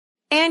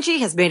Angie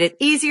has made it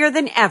easier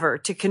than ever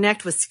to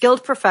connect with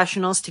skilled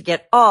professionals to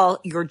get all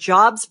your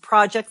jobs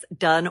projects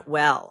done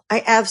well.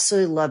 I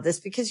absolutely love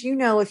this because,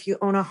 if you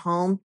own a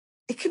home,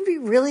 it can be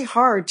really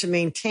hard to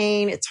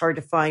maintain. It's hard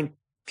to find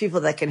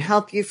people that can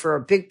help you for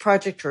a big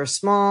project or a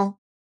small.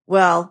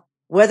 Well,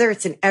 whether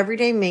it's in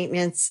everyday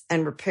maintenance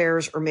and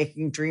repairs or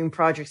making dream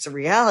projects a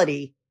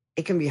reality,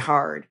 it can be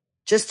hard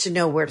just to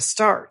know where to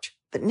start.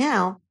 But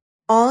now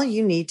all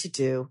you need to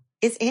do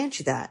is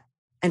Angie that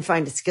and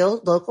find a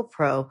skilled local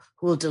pro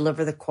who will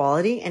deliver the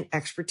quality and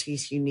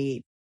expertise you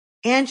need.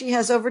 Angie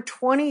has over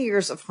 20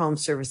 years of home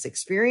service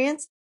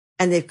experience,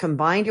 and they've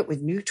combined it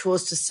with new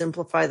tools to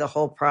simplify the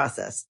whole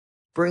process.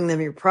 Bring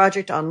them your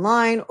project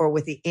online or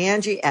with the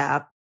Angie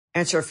app,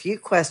 answer a few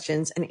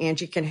questions, and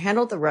Angie can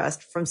handle the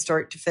rest from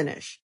start to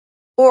finish.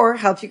 Or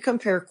help you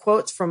compare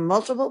quotes from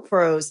multiple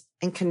pros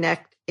and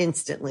connect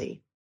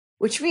instantly,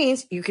 which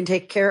means you can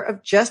take care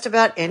of just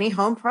about any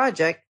home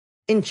project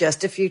in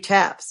just a few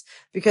taps.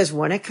 Because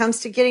when it comes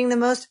to getting the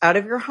most out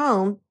of your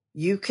home,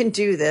 you can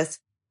do this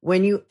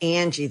when you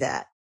Angie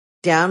that.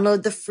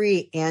 Download the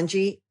free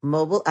Angie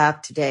mobile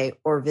app today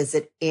or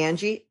visit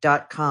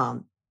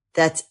Angie.com.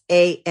 That's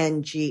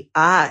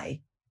ANGI.com.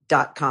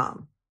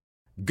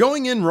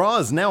 Going In Raw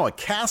is now a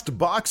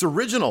CastBox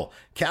original.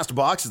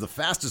 CastBox is the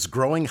fastest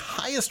growing,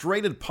 highest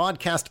rated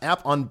podcast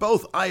app on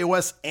both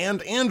iOS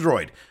and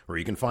Android, where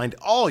you can find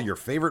all your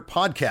favorite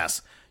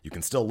podcasts. You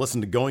can still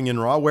listen to Going In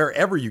Raw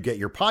wherever you get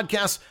your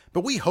podcasts,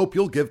 but we hope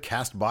you'll give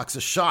CastBox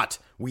a shot.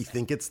 We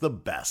think it's the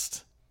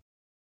best.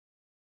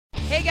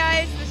 Hey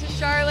guys, this is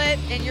Charlotte,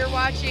 and you're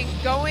watching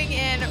Going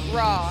In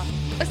Raw.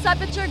 What's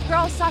up, it's your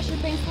girl Sasha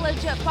Banks,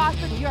 legit boss,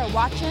 and you're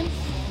watching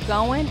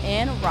Going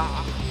In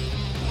Raw.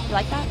 You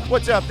like that?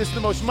 What's up? This is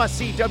the most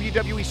must-see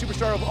WWE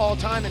superstar of all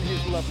time and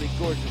his lovely,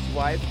 gorgeous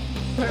wife,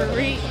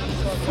 Marie.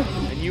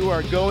 and you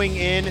are going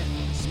in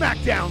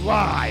SmackDown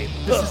Live.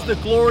 This is the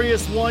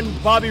glorious one,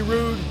 Bobby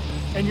Roode,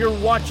 and you're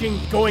watching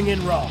Going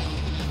In Raw.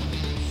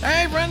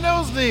 Hey,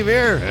 friendo, Steve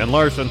here. And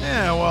Larson.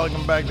 Yeah,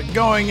 welcome back to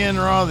Going In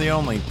Raw, the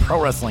only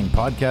pro wrestling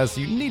podcast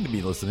you need to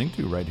be listening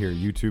to right here at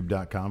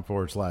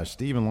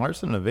youtube.com/Steven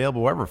Larson,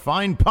 available wherever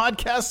fine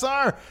podcasts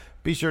are.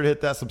 Be sure to hit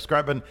that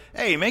subscribe button.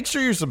 Hey, make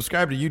sure you're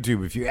subscribed to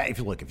YouTube if you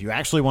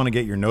actually want to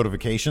get your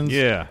notifications.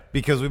 Yeah.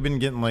 Because we've been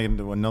getting like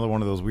another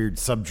one of those weird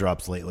sub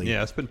drops lately.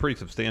 Yeah, it's been pretty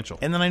substantial.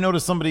 And then I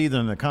noticed somebody either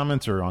in the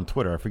comments or on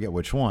Twitter, I forget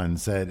which one,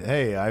 said,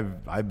 "Hey,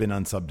 I've been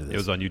unsubbed to this." It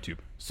was on YouTube.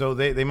 So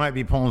they might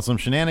be pulling some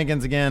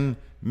shenanigans again.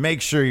 Make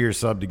sure you're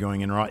subbed to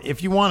Going In Raw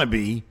if you want to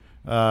be.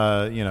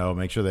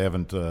 Make sure they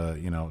haven't,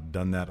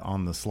 done that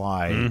on the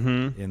sly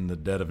in the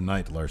dead of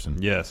night,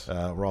 Larson. Yes.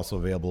 We're also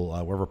available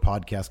wherever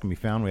podcasts can be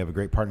found. We have a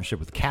great partnership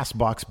with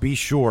CastBox. Be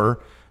sure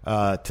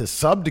to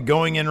sub to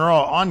Going In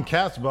Raw on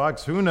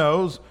CastBox. Who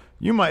knows?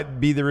 You might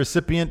be the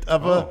recipient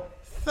of a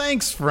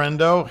thanks,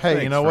 friendo. Hey,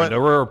 Thanks, you know what?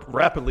 We're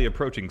rapidly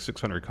approaching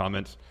 600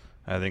 comments.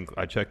 I think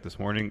I checked this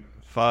morning.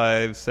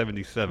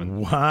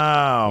 577.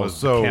 Wow. Was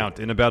the count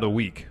in about a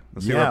week.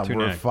 Let's see Yeah, what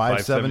we're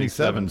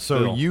 577. So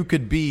still. you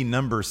could be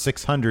number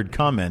 600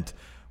 comment.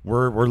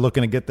 We're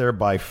looking to get there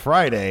by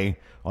Friday.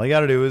 All you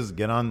got to do is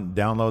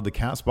download the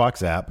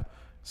CastBox app,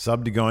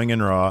 sub to Going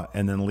In Raw,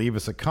 and then leave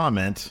us a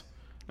comment.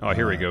 Oh,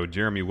 here we go.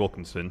 Jeremy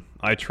Wilkinson.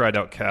 I tried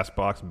out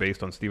CastBox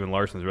based on Steven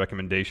Larson's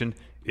recommendation.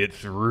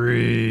 It's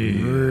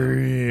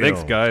real.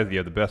 Thanks, guys. You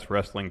have the best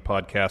wrestling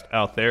podcast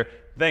out there.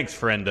 Thanks,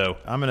 friendo.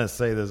 I'm going to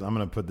say this. I'm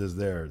going to put this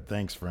there.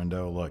 Thanks,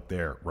 friendo. Look,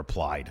 there.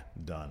 Replied.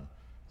 Done.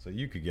 So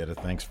you could get a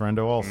thanks,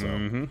 friendo, also.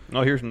 Mm-hmm.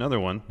 Oh, here's another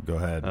one. Go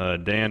ahead.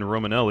 Dan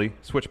Romanelli.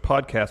 Switch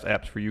podcast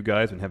apps for you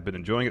guys and have been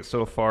enjoying it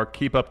so far.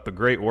 Keep up the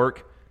great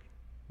work.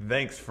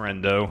 Thanks,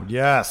 friendo.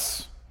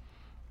 Yes.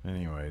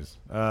 Anyways,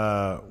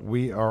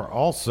 we are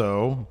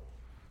also...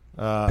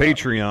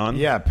 Patreon.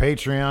 Yeah,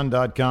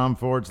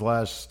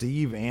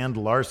 patreon.com/Steve and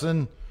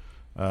Larson.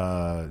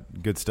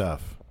 Good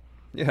stuff.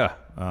 Yeah.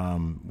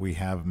 We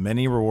have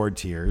many reward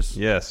tiers.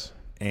 Yes.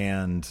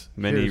 And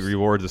many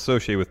rewards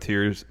associated with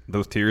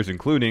those tiers,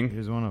 including...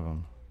 Here's one of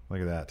them.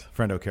 Look at that.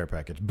 Friendo Care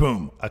Package.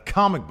 Boom. A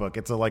comic book.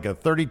 It's like a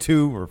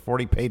 32 or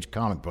 40-page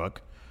comic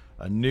book.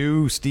 A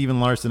new Steven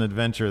Larson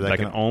adventure that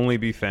can only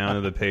be found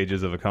in the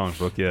pages of a comic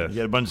book, yes. You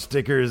get a bunch of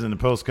stickers and a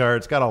postcard.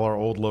 It's got all our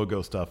old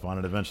logo stuff on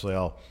it. Eventually,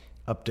 I'll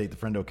update the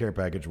Friendo Care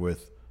Package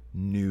with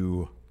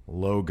new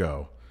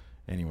logo.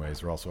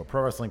 Anyways, we're also at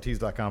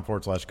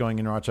ProWrestlingTees.com/Going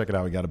In Raw. Check it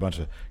out. We got a bunch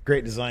of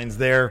great designs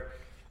there.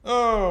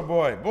 Oh,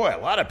 boy.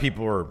 A lot of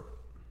people were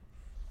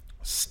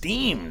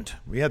steamed.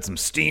 We had some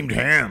steamed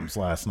hams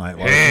last night.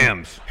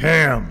 Hams.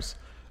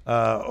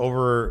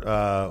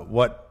 Over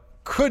what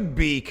could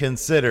be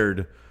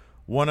considered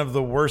one of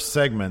the worst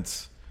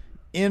segments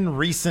in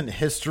recent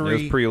history.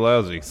 It was pretty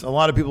lousy. A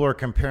lot of people are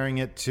comparing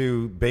it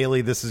to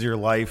Bayley, This Is Your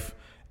Life,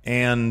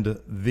 and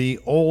the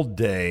old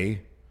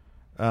day,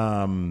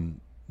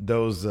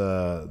 those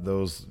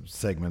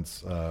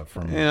segments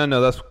from... Yeah,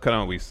 no, that's kind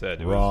of what we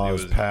said. It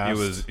was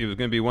going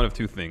to be one of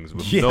two things.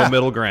 With no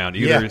middle ground.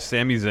 Either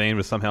Sami Zayn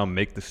would somehow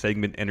make the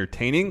segment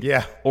entertaining,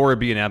 or it'd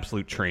be an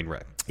absolute train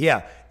wreck.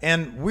 Yeah,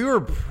 and we were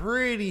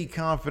pretty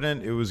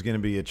confident it was going to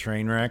be a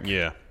train wreck.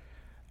 Yeah.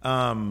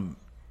 And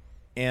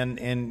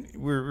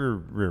we're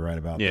right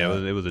about that. Yeah,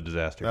 it was a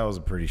disaster. That was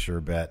a pretty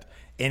sure bet.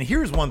 And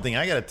here's one thing.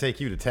 I got to take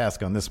you to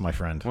task on this, my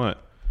friend.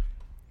 What?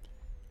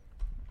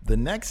 The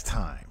next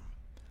time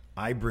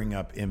I bring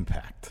up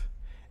Impact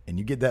and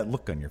you get that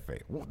look on your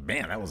face, well,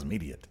 man, that was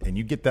immediate, and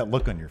you get that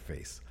look on your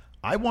face,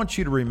 I want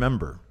you to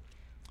remember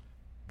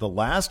the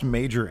last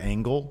major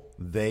angle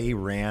they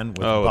ran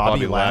with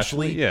Bobby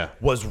Lashley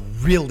was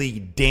really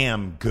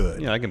damn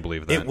good. Yeah, I can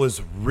believe that. It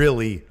was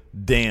really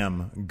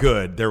damn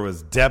good. There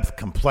was depth,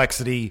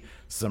 complexity,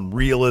 some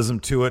realism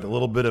to it, a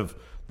little bit of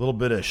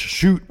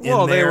shoot in there.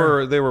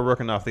 Well, they were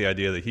working off the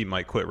idea that he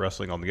might quit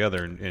wrestling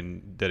altogether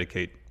and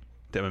dedicate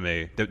to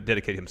MMA,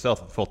 dedicate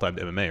himself full time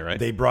to MMA, right?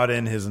 They brought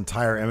in his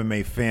entire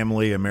MMA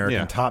family,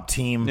 American Top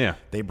Team. Yeah.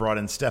 They brought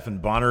in Stephan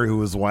Bonner, who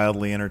was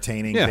wildly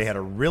entertaining. Yeah. They had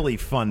a really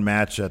fun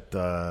match at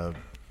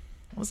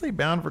was they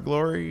Bound for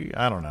Glory?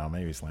 I don't know,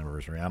 maybe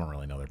Slammiversary. I don't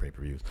really know their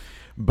pay-per-views.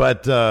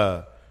 But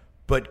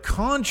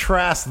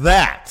contrast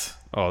that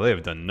they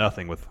have done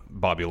nothing with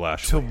Bobby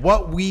Lashley to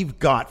what we've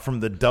got from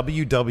the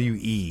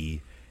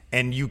WWE,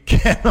 and you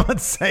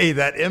cannot say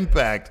that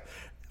Impact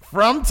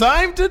from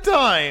time to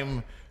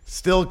time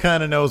still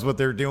kind of knows what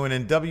they're doing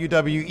in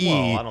WWE.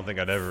 Well, I don't think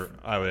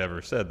I would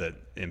ever said that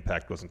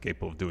Impact wasn't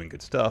capable of doing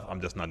good stuff. I'm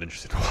just not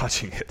interested in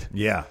watching it.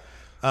 Yeah.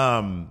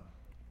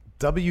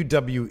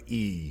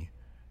 WWE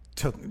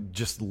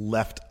just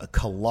left a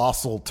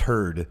colossal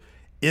turd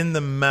in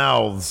the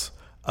mouths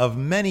of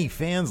many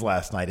fans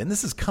last night, and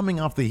this is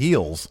coming off the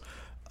heels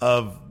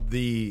of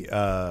the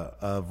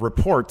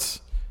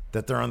reports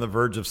that they're on the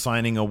verge of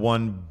signing a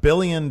 $1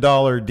 billion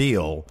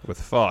deal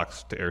with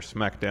Fox to air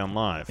SmackDown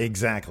Live.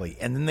 Exactly.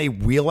 And then they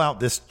wheel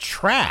out this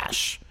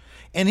trash.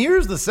 And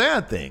here's the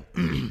sad thing.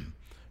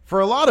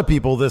 For a lot of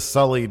people, this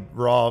sullied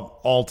Raw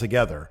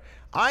altogether.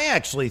 I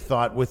actually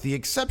thought, with the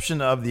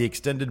exception of the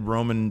extended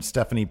Roman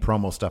Stephanie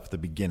promo stuff at the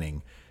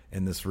beginning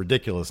and this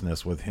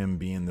ridiculousness with him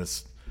being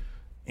this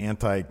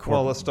anti-corporate.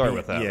 Well, let's start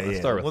with that. Yeah, Let's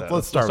start with that.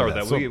 Let's start with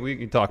that. So, we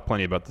can talk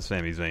plenty about the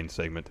Sami Zayn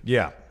segment.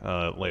 Yeah.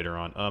 Later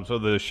on. So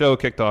the show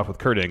kicked off with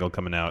Kurt Angle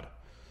coming out,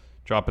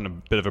 dropping a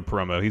bit of a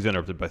promo. He's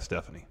interrupted by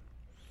Stephanie.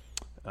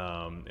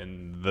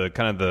 And the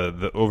kind of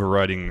the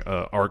overriding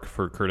arc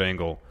for Kurt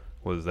Angle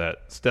was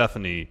that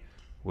Stephanie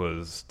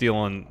was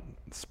stealing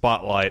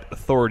spotlight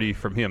authority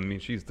from him. I mean,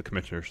 she's the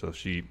commissioner, so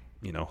she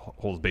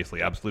holds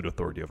basically absolute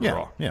authority over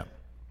Raw. Yeah.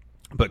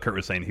 But Kurt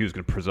was saying he was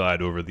going to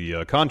preside over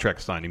the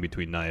contract signing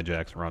between Nia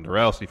Jax and Ronda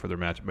Rousey for their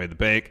match at Made in the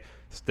Bank.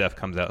 Steph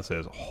comes out and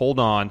says, "Hold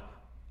on,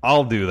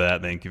 I'll do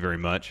that. Thank you very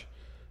much."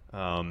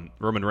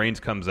 Roman Reigns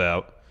comes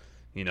out,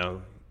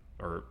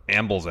 or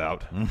ambles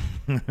out.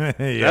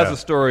 That's the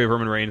story of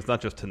Roman Reigns,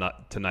 not just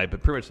tonight,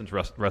 but pretty much since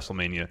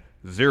WrestleMania.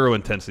 Zero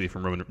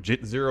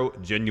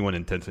genuine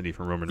intensity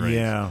from Roman Reigns.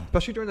 Yeah.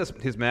 Especially during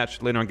his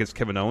match later on against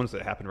Kevin Owens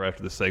that happened right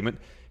after this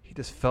segment. He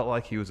just felt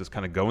like he was just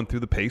kind of going through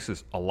the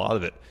paces, a lot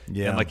of it.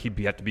 Yeah. And like he'd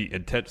have to be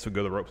intense to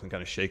go to the ropes and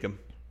kind of shake him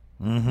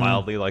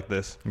mildly like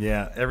this.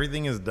 Yeah,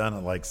 everything is done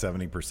at like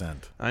 70%.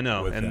 I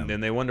know,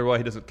 and they wonder why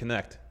he doesn't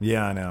connect.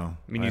 Yeah, I know.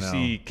 I mean, you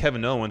see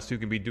Kevin Owens, who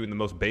can be doing the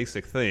most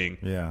basic thing,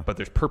 but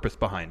there's purpose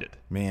behind it.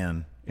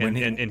 Man.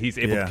 And he's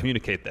able to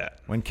communicate that.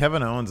 When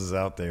Kevin Owens is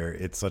out there,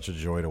 it's such a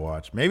joy to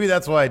watch. Maybe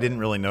that's why I didn't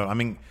really know. I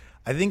mean,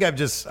 I think I've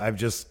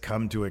just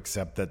come to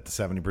accept that the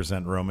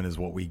 70% Roman is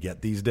what we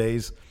get these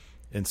days.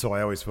 And so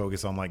I always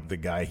focus on like the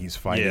guy he's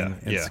fighting.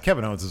 And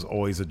Kevin Owens is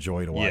always a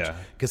joy to watch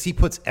because he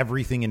puts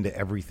everything into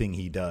everything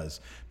he does.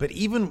 But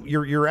even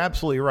you're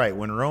absolutely right.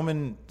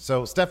 When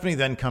Stephanie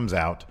then comes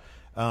out,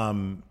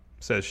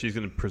 says she's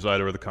going to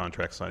preside over the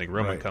contract signing.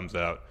 Roman comes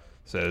out,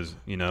 says,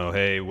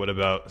 hey, what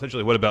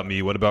about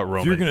me? What about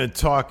Roman?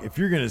 If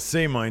you're going to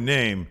say my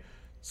name,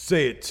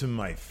 say it to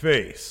my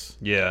face.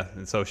 Yeah.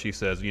 And so she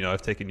says,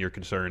 I've taken your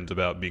concerns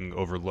about being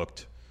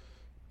overlooked,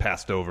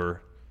 passed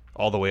over,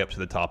 all the way up to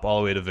the top, all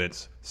the way to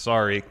Vince.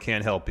 Sorry,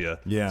 can't help you.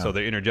 Yeah. So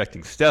they're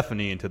interjecting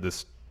Stephanie into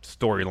this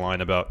storyline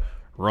about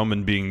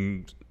Roman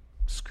being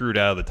screwed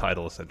out of the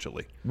title,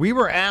 essentially. We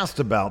were asked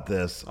about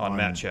this on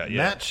Matt Chat.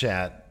 Matt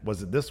Chat,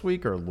 was it this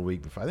week or the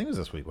week before? I think it was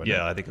this week, wasn't it?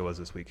 Yeah, I think it was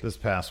this week. This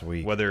past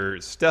week.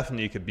 Whether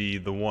Stephanie could be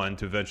the one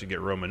to eventually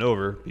get Roman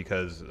over,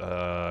 because I'm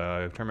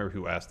trying to remember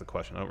who asked the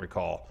question. I don't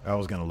recall. I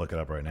was going to look it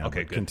up right now.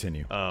 Okay, good.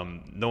 Continue.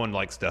 No one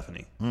likes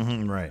Stephanie.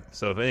 Right.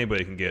 So if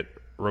anybody can get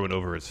Roman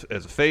over as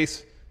a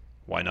face,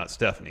 why not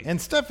Stephanie? And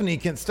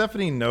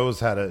Stephanie knows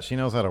how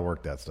to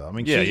work that stuff. I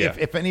mean,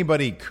 if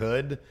anybody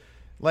could,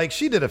 like,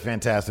 she did a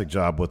fantastic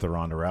job with the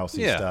Ronda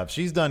Rousey stuff.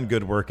 She's done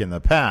good work in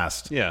the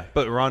past. Yeah,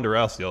 but Ronda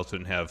Rousey also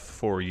didn't have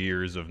 4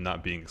 years of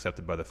not being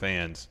accepted by the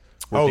fans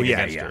working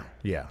against her.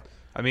 Yeah.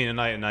 I mean, and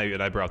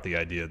I brought the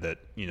idea that,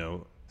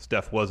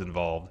 Steph was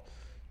involved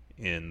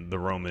in the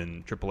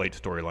Roman Triple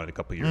H storyline a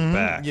couple years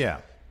back.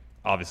 Yeah.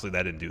 Obviously,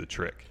 that didn't do the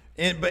trick.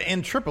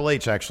 And Triple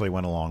H actually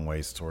went a long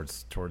ways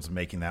towards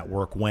making that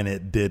work when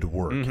it did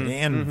work.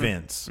 And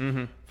Vince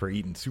for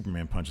eating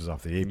Superman punches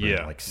off the apron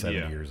at like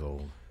 70 years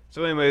old.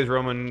 So anyways,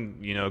 Roman,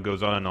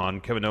 goes on and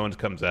on. Kevin Owens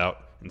comes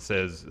out, and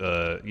says,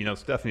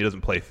 Stephanie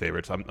doesn't play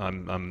favorites.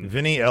 I'm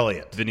Vinny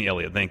Elliott. Vinny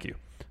Elliott, thank you.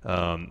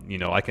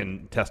 I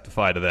can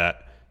testify to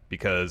that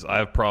because I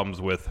have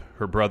problems with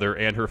her brother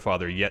and her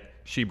father, yet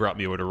she brought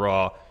me over to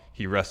Raw.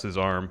 He rests his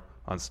arm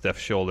on Steph's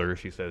shoulder.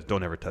 She says,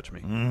 don't ever touch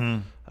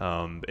me.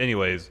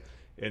 Anyways,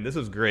 and this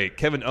is great.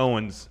 Kevin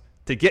Owens,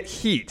 to get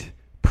heat,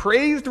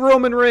 praised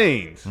Roman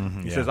Reigns.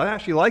 He says, I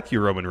actually like you,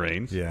 Roman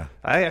Reigns. Yeah.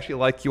 I actually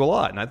like you a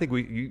lot. And I think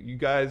you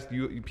guys,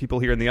 people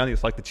here in the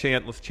audience like to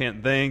chant. Let's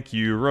chant, thank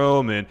you,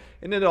 Roman.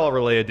 And it all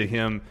related to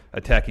him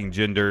attacking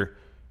Jinder,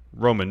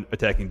 Roman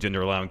attacking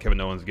Jinder, allowing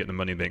Kevin Owens to get in the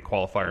Money in the Bank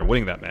qualifier and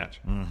winning that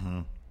match.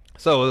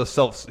 So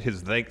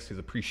his thanks, his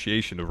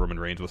appreciation of Roman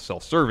Reigns was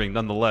self-serving.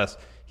 Nonetheless,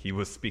 he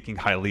was speaking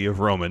highly of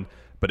Roman,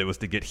 but it was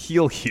to get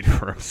heel heat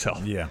for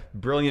himself. Yeah.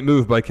 Brilliant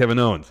move by Kevin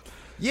Owens.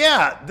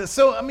 Yeah.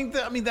 So I mean,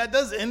 that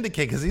does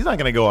indicate, because he's not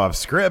going to go off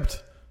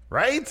script,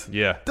 right?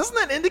 Yeah. Doesn't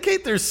that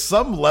indicate there's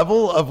some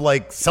level of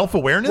like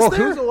self-awareness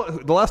there?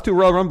 Who's the last two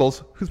Royal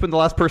Rumbles? Who's been the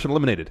last person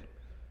eliminated?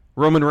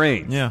 Roman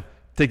Reigns. Yeah.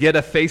 To get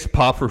a face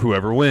pop for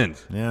whoever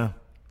wins. Yeah.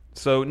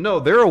 So no,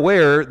 they're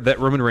aware that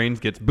Roman Reigns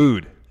gets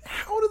booed.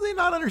 How do they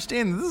not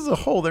understand this is a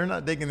hole they're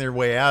not digging their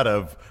way out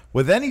of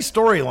with any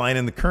storyline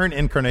in the current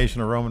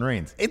incarnation of Roman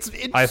Reigns? It's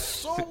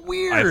so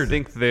weird. I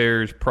think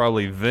there's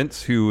probably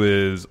Vince who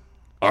is,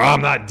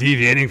 I'm not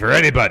deviating for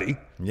anybody.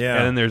 Yeah.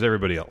 And then there's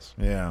everybody else.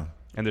 Yeah.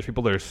 And there's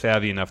people that are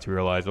savvy enough to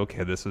realize,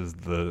 okay, this is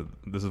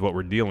what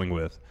we're dealing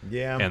with.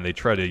 Yeah. And they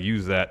try to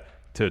use that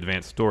to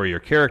advance story or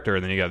character.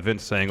 And then you got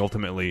Vince saying,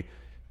 ultimately,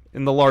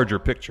 in the larger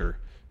picture,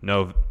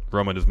 no,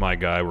 Roman is my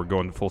guy. We're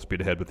going full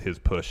speed ahead with his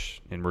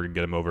push, and we're going to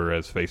get him over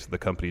as face of the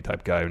company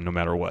type guy no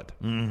matter what.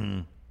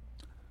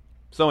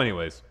 So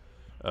anyways,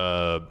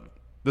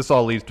 this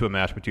all leads to a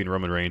match between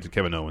Roman Reigns and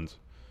Kevin Owens.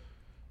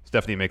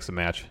 Stephanie makes the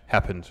match.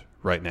 Happens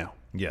right now.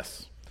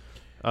 Yes.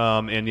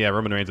 And yeah,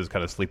 Roman Reigns is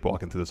kind of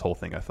sleepwalking through this whole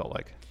thing, I felt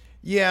like.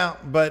 Yeah,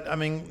 but I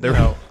mean,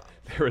 there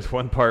was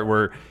one part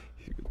where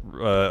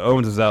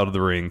Owens is out of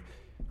the ring.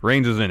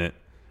 Reigns is in it.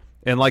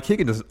 And like he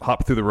can just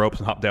hop through the ropes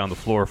and hop down the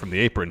floor from the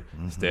apron.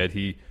 Instead,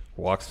 he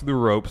walks through the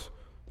ropes,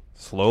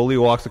 slowly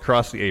walks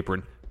across the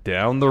apron,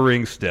 down the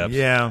ring steps,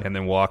 and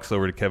then walks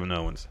over to Kevin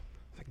Owens.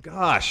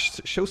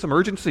 Gosh, show some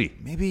urgency.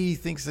 Maybe he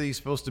thinks that he's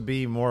supposed to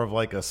be more of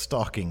like a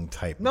stalking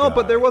type No, guy.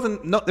 but there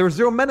was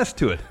zero menace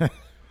to it.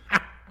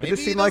 Maybe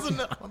he doesn't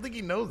I don't think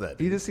he knows that.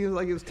 He just seems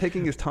like he was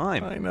taking his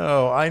time. I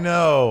know.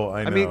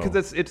 I mean,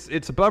 because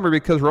it's a bummer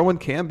because Roman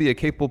can be a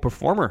capable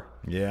performer.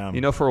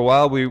 Yeah. For a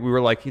while we were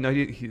like,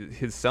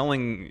 his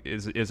selling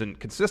isn't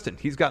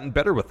consistent. He's gotten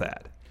better with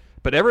that.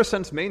 But ever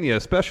since Mania,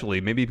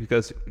 especially, maybe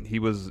because he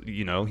was,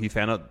 he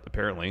found out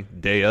apparently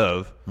day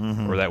of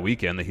or that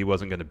weekend that he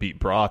wasn't going to beat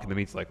Brock, and then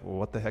he's like, well,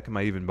 what the heck am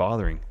I even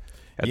bothering?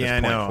 At this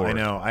point I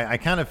know. I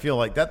kind of feel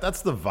like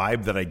that's the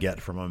vibe that I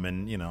get from him,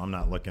 and I'm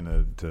not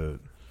looking to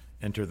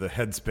enter the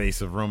headspace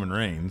of Roman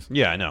Reigns.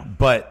 Yeah, I know.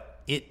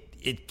 But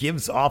it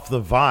gives off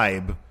the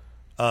vibe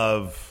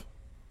of,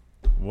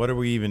 what are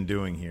we even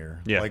doing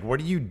here? Yeah. Like, what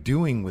are you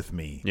doing with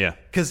me? Yeah.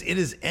 Because it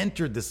has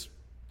entered this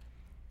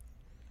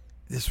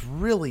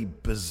really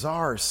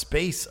bizarre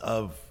space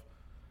of.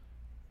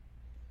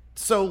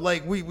 So,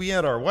 like, we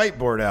had our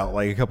whiteboard out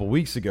like a couple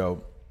weeks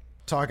ago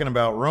talking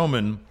about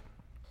Roman.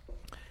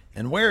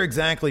 And where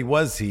exactly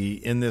was he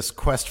in this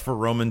quest for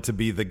Roman to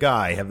be the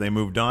guy? Have they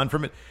moved on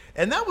from it?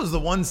 And that was the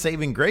one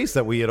saving grace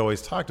that we had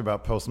always talked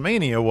about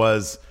post-Mania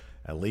was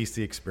at least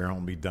the experiment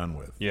will be done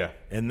with. Yeah.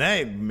 And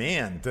they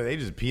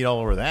just peed all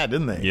over that,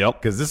 didn't they?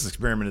 Yep. Because this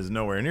experiment is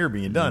nowhere near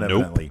being done, Nope.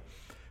 evidently.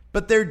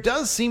 But there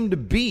does seem to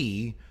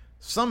be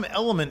some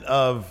element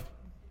of,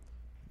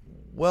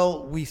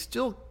 well, we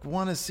still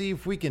want to see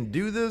if we can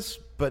do this,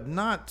 but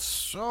not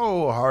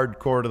so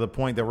hardcore to the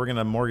point that we're going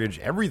to mortgage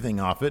everything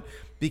off it,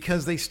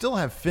 because they still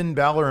have Finn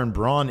Balor and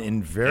Braun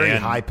in very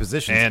high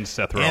positions. And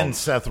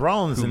Seth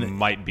Rollins. Who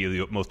might be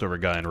the most over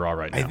guy in Raw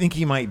right now. I think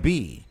he might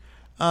be.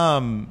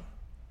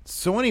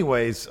 So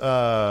anyways,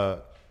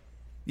 the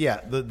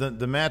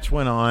match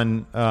went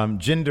on.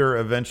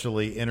 Jinder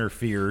eventually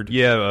interfered.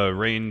 Yeah,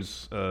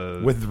 Reigns.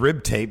 With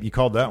rib tape. You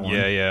called that one.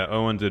 Yeah.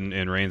 Owens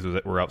and Reigns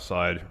were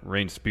outside.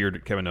 Reigns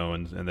speared Kevin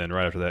Owens, and then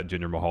right after that,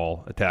 Jinder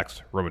Mahal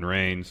attacks Roman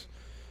Reigns,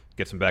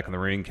 gets him back in the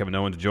ring. Kevin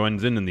Owens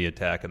joins in the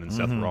attack, and then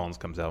Seth Rollins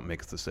comes out and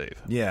makes the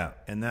save. Yeah,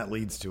 and that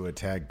leads to a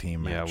tag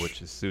team match. Yeah,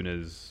 which as soon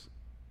as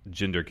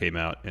Jinder came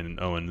out and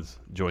Owens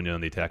joined in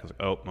on the attack, I was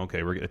like, oh,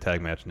 okay, we're getting a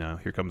tag match now.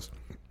 Here comes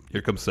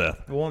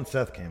Seth. Well, when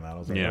Seth came out, I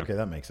was like, Yeah. okay,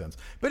 that makes sense.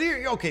 But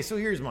so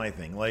here's my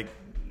thing. Like,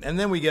 and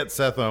then we get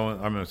Seth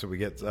Owens. We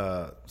get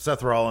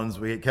Seth Rollins,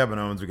 we get Kevin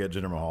Owens, we get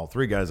Jinder Mahal.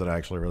 3 guys that I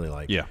actually really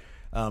like. Yeah.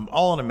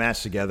 All in a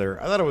match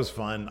together. I thought it was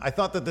fun. I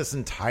thought that this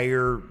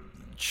entire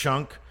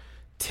chunk,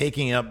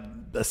 taking up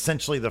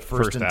essentially the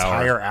first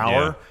entire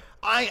hour.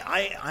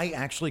 I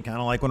actually kind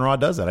of like when Raw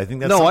does that. I think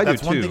that's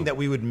one too. thing that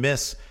we would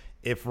miss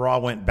if Raw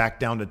went back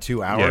down to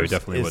 2 hours. Yeah, we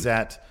definitely would.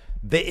 That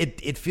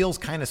it feels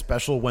kind of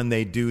special when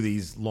they do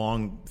these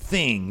long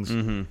things.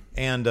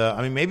 And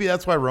I mean, maybe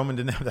that's why Roman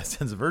didn't have that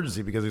sense of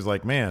urgency, because he's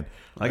like, man,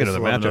 I got another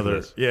match after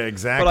this. Yeah,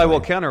 exactly. But I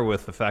will counter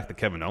with the fact that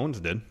Kevin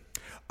Owens did.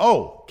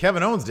 Oh,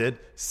 Kevin Owens did.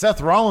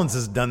 Seth Rollins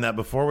has done that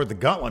before with the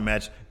gauntlet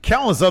match.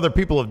 Countless other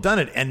people have done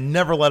it and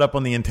never let up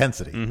on the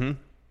intensity. Mm-hmm.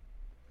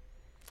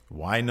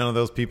 Why none of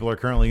those people are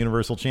currently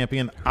Universal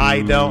Champion?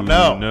 I don't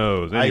know. Who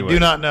knows? I Anyway, do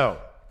not know.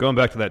 Going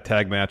back to that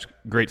tag match,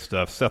 great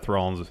stuff. Seth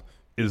Rollins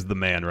is the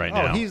man right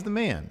now. Oh, he's the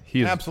man.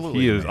 He is,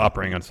 Absolutely. He the is man.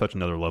 operating on such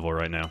another level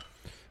right now.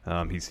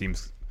 He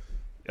seems,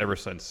 ever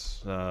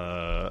since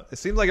it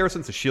seems like ever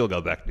since the Shield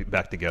got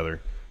back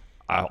together,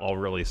 I'll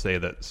really say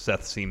that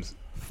Seth seems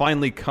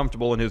finally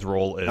comfortable in his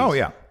role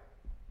as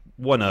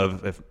one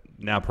of, if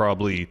now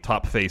probably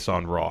top face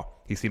on Raw.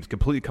 He seems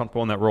completely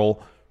comfortable in that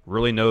role.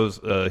 Really knows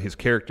his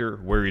character,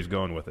 where he's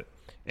going with it,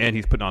 and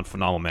he's putting on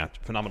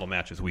phenomenal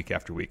matches week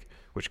after week,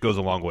 which goes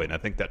a long way. And I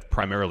think that's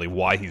primarily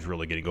why he's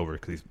really getting over,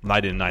 because he's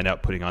night in and night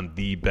out putting on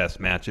the best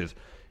matches.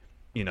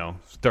 You know,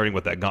 starting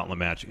with that gauntlet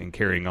match and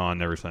carrying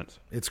on ever since.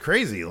 It's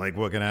crazy, like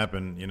what can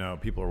happen. You know,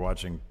 people are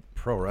watching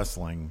pro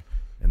wrestling,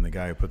 and the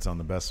guy who puts on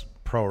the best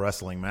pro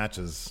wrestling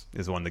matches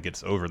is the one that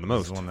gets over the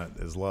most. Is the one that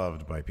is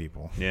loved by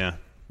people. Yeah,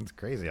 it's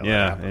crazy. How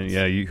yeah, that happens.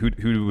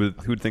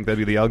 and who'd think that'd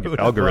be the algorithm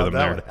that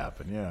there? Would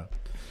happen. Yeah.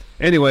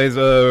 Anyways,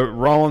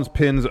 Rollins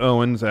pins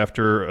Owens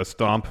after a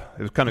stomp.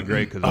 It was kind of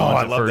great because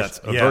Owens at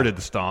first averted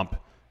the stomp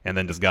and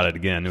then just got it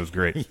again. It was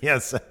great.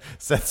 Yes,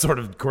 Seth sort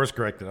of course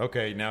corrected.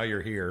 Okay, now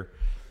you're here.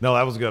 No,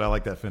 that was good. I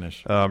like that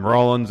finish.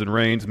 Rollins and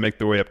Reigns make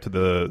their way up to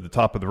the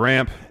top of the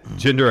ramp.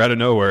 Jinder out of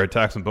nowhere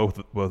attacks them both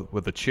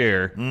with a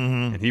chair,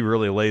 and he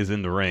really lays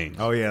into Reigns.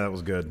 Oh, yeah, that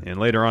was good. And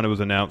later on it was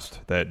announced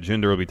that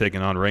Jinder will be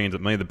taking on Reigns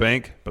at Money in the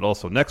Bank, but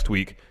also next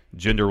week,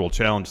 Jinder will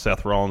challenge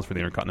Seth Rollins for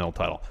the Intercontinental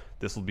title.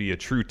 This will be a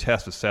true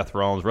test of Seth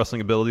Rollins'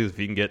 wrestling abilities if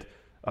he can get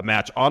a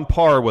match on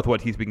par with what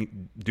he's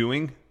been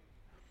doing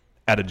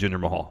at a Jinder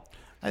Mahal.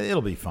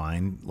 It'll be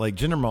fine. Like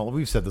Jinder Mahal,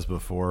 we've said this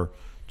before,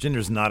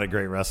 Jinder's not a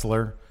great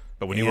wrestler.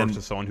 But when he works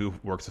with someone who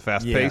works a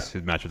fast pace,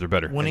 his matches are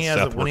better. When he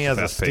has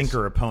a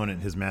stinker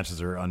opponent, his matches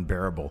are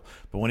unbearable.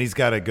 But when he's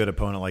got a good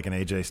opponent like an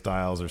AJ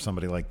Styles or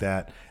somebody like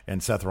that,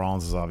 and Seth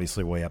Rollins is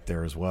obviously way up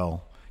there as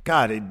well.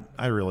 God,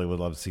 I really would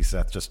love to see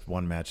Seth just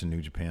one match in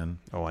New Japan.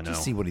 Oh, I know.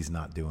 Just see what he's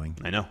not doing.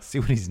 I know. See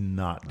what he's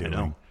not doing. I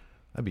know.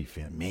 That'd be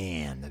fan.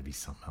 Man, that'd be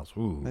something else.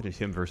 Ooh. Imagine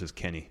him versus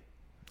Kenny.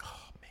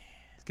 Oh, man.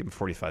 Let's give him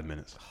 45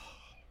 minutes.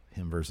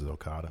 Him versus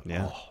Okada.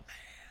 Yeah. Oh,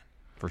 man.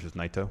 Versus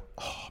Naito.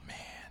 Oh, man.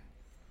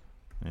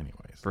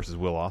 Anyways. Versus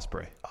Will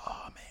Ospreay.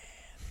 Oh, man.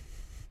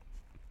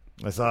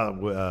 I saw a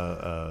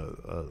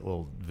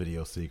little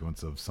video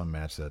sequence of some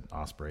match that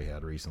Ospreay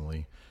had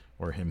recently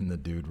where him and the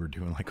dude were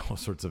doing like all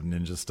sorts of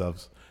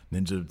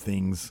ninja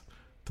things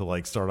to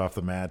like start off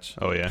the match.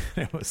 Oh, yeah.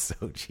 It was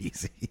so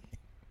cheesy.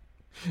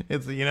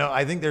 It's, you know,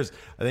 I think there's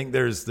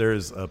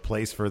a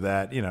place for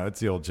that. You know, it's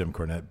the old Jim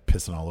Cornette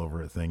pissing all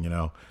over it thing, you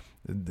know,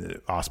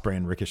 the Ospreay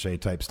and Ricochet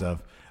type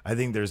stuff. I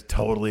think there's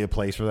totally a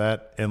place for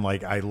that. And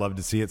like, I love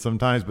to see it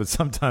sometimes, but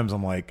sometimes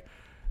I'm like,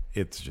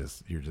 it's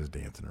just, you're just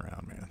dancing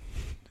around, man.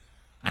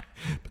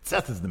 But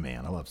Seth is the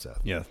man. I love Seth.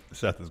 Yeah,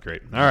 Seth is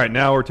great. All right,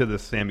 now we're to the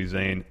Sami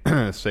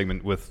Zayn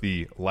segment with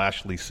the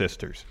Lashley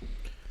sisters.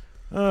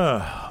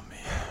 Oh,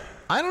 man.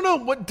 I don't know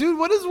what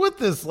is with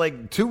this?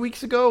 Like 2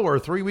 weeks ago or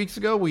 3 weeks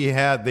ago,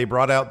 they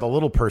brought out the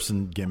little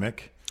person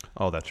gimmick.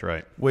 Oh, that's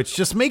right. Which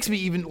just makes me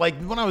even like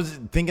when I was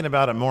thinking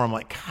about it more, I'm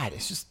like, God,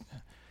 it's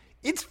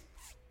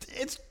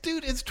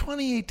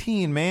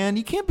 2018, man.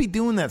 You can't be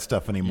doing that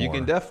stuff anymore. You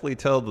can definitely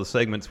tell the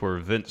segments where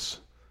Vince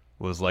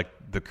was like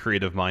the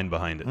creative mind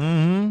behind it.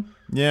 Mm-hmm.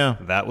 Yeah.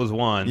 That was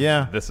one.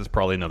 Yeah. This is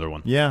probably another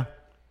one. Yeah.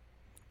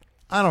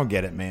 I don't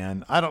get it,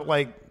 man. I don't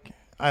get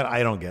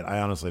it.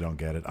 I honestly don't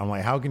get it. I'm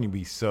like, how can you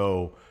be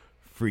so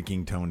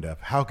freaking tone deaf?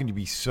 How can you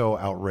be so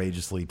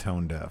outrageously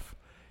tone deaf?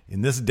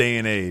 In this day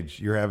and age,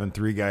 you're having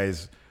three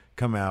guys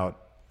come out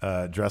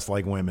dressed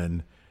like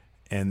women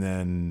and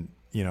then,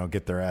 you know,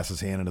 get their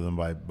asses handed to them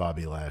by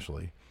Bobby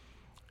Lashley.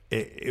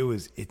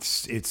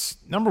 It's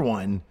number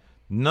one,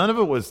 none of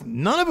it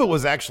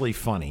was actually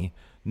funny.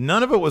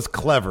 None of it was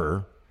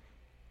clever.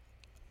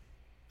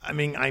 I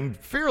mean, I'm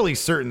fairly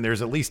certain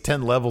there's at least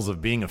 10 levels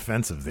of being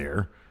offensive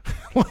there.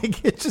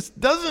 Like, it just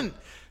doesn't,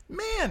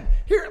 man,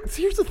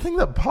 here's the thing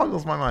that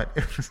boggles my mind.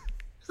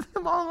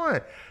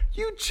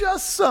 You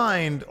just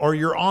signed, or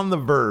you're on the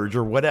verge,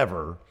 or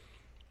whatever.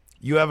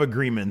 You have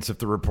agreements, if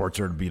the reports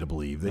are to be to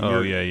believe. That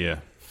Oh, yeah.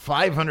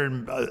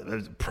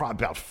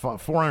 About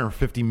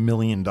 $450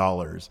 million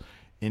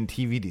in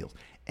TV deals.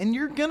 And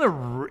you're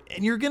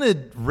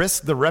gonna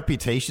risk the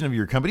reputation of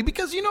your company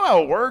because you know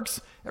how it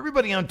works.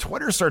 Everybody on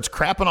Twitter starts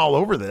crapping all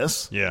over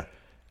this. Yeah.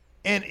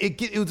 And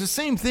it was the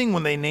same thing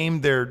when they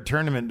named their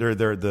tournament,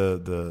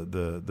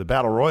 the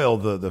Battle Royal,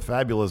 the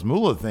Fabulous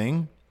Moolah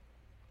thing.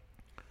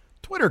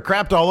 Twitter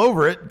crapped all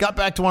over it, got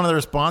back to one of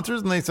their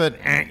sponsors, and they said,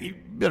 you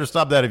better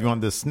stop that if you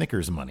want this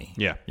Snickers money.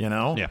 Yeah. You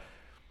know? Yeah.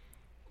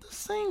 The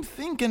same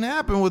thing can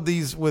happen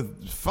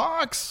with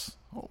Fox.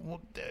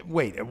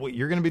 Wait,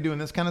 you're going to be doing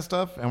this kind of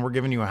stuff, and we're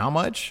giving you how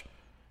much?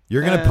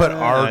 You're going to put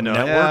our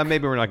network? Yeah,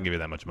 maybe we're not going to give you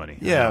that much money.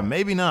 Yeah,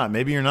 maybe not.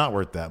 Maybe you're not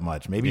worth that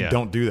much. Maybe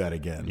don't do that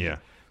again. Yeah.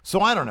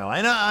 So I don't know.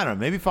 I don't know.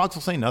 Maybe Fox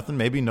will say nothing.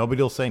 Maybe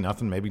nobody will say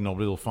nothing. Maybe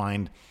nobody will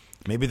find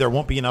Maybe there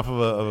won't be enough of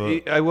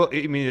a I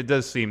mean, it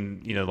does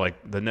seem, like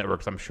the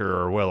networks, I'm sure,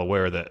 are well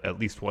aware that at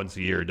least once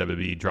a year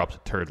WWE drops a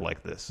turd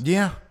like this.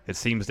 Yeah. It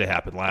seems to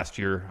happen. Last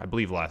year, I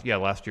believe last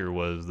year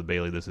was the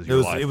Bailey This Is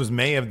Your Life. It was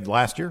May of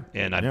last year.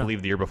 And I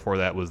believe the year before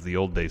that was the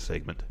Old Day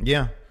segment.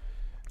 Yeah.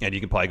 And you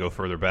can probably go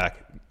further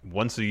back.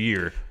 Once a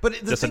year, but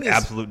just an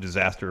absolute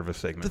disaster of a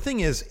segment. The thing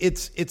is,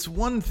 it's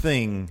one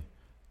thing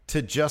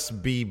to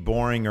just be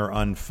boring or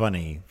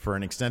unfunny for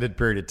an extended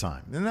period of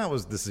time. And that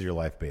was This Is Your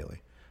Life,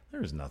 Bailey.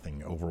 There's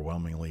nothing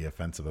overwhelmingly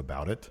offensive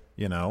about it,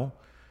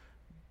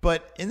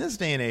 But in this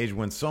day and age,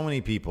 when so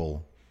many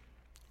people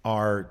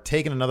are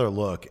taking another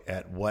look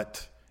at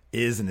what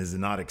is and is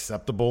not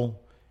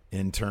acceptable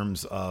in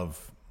terms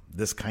of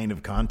this kind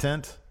of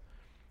content,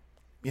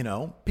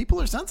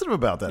 people are sensitive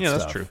about that stuff.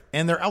 That's true.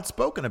 And they're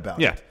outspoken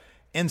about it.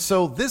 And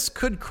so this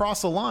could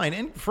cross a line.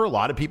 And for a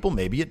lot of people,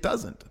 maybe it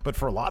doesn't. But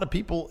for a lot of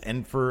people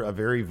and for a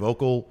very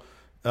vocal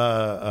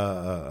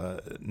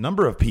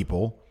number of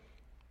people,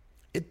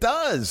 it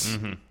does.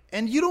 Mm-hmm.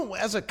 And you don't,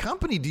 as a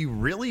company, is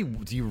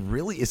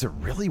it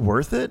really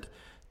worth it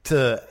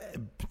to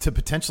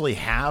potentially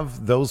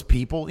have those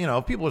people?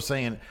 If people are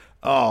saying,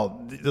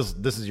 oh,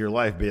 this is your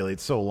life, Bailey,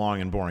 it's so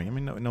long and boring. I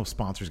mean, no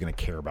sponsor's going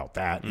to care about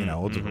that.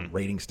 The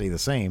ratings stay the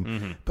same.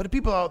 Mm-hmm. But if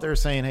people out there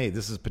saying, hey,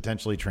 this is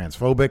potentially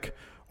transphobic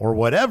or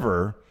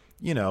whatever,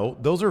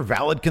 those are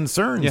valid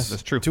concerns. Yes,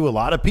 that's true. To a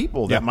lot of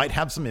people that might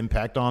have some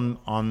impact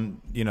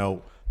on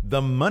the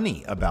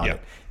money about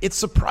it. It's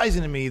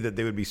surprising to me that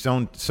they would be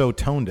so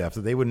tone deaf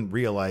that they wouldn't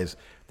realize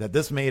that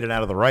this made it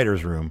out of the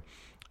writer's room.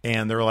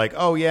 And they're like,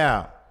 oh,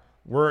 yeah,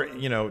 we're,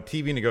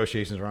 TV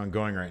negotiations are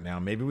ongoing right now.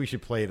 Maybe we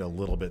should play it a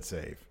little bit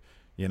safe.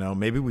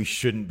 Maybe we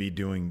shouldn't be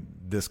doing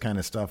this kind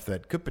of stuff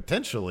that could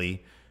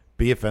potentially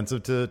be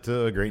offensive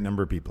to a great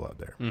number of people out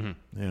there.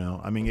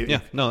 Mm-hmm. I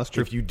mean, that's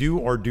true. If you do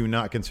or do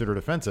not consider it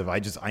offensive,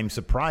 I'm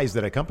surprised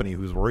that a company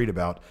who's worried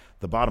about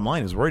the bottom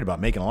line, is worried about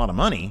making a lot of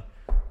money,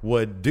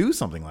 would do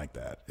something like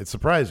that. It's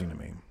surprising to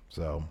me.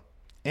 So,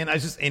 and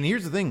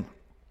here's the thing,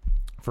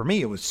 for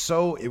me, it was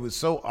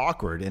so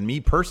awkward, and me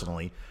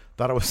personally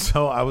thought it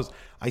was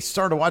I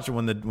started watching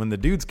when the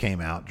dudes came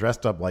out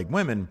dressed up like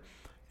women,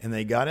 and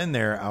they got in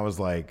there. I was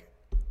like,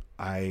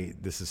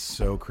 this is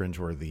so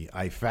cringeworthy.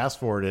 I fast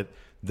forwarded it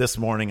this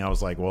morning. I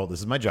was like, well, this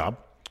is my job.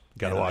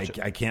 Got to watch it.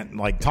 I can't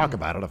talk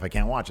about it if I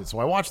can't watch it. So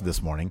I watched it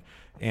this morning,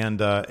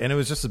 and it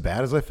was just as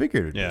bad as I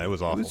figured it'd be. Yeah, it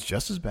was awful. It was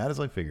just as bad as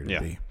I figured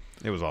it'd be.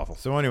 It was awful.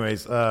 So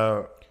anyways,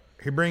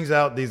 he brings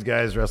out these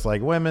guys dressed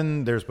like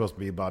women. They're supposed to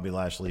be Bobby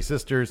Lashley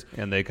sisters.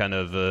 And they kind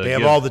of... they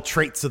have all the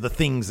traits of the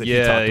things that he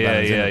talked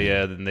about.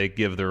 Yeah. Then they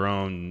give their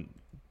own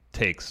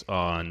takes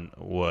on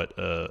what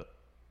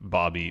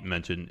Bobby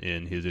mentioned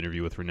in his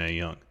interview with Renee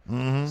Young.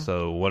 Mm-hmm.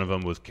 So one of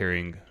them was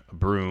carrying a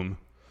broom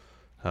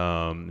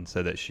and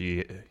said that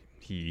he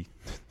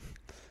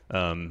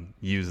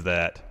used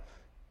that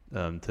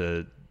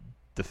to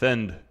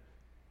defend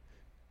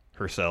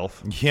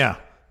herself. Yeah.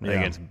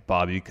 Against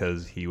Bobby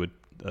because he would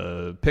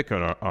pick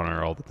on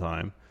her all the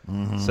time.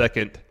 Mm-hmm.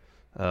 Second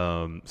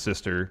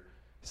sister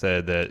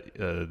said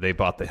that they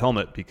bought the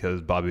helmet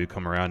because Bobby would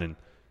come around and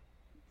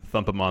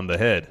thump him on the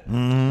head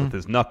with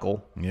his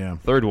knuckle. Yeah.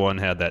 Third one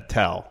had that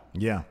towel.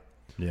 Yeah.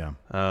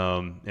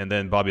 And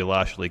then Bobby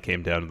Lashley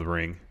came down to the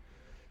ring.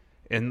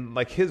 And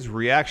his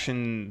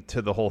reaction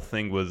to the whole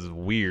thing was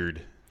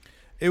weird.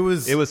 It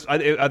was.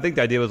 I think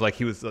the idea was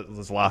he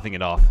was laughing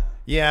it off.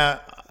 Yeah.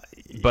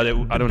 But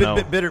I don't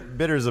know.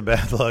 Bitter is a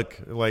bad look,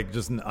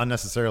 just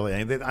unnecessarily.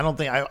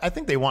 I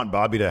think they want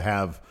Bobby to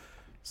have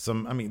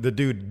some. I mean, the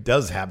dude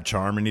does have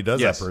charm and he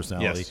does have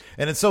personality. Yes.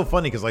 And it's so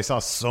funny because I saw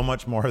so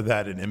much more of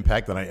that in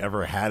Impact than I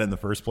ever had in the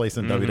first place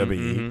in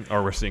WWE. Mm-hmm.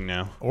 Or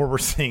we're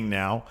seeing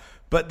now.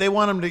 But they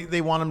want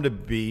him to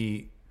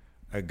be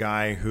a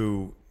guy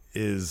who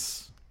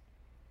is,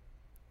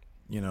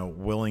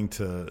 willing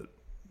to.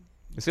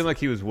 It seemed like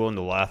he was willing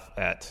to laugh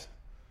at.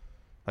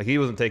 He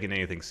wasn't taking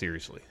anything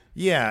seriously.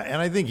 Yeah, and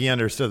I think he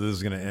understood this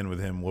was going to end with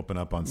him whooping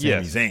up on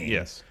Sami Zayn.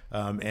 Yes.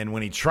 And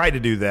when he tried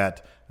to do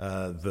that,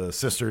 the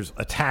sisters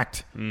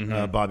attacked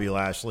Bobby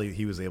Lashley.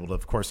 He was able to,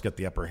 of course, get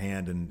the upper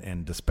hand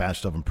and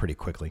dispatched of him pretty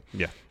quickly.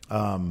 Yeah.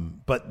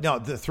 But no,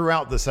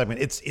 throughout the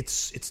segment,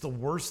 it's the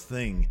worst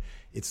thing.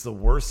 It's the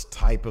worst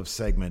type of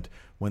segment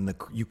when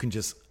you can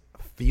just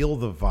feel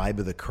the vibe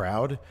of the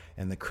crowd,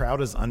 and the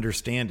crowd is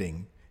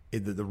understanding.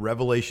 The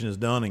revelation is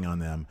dawning on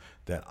them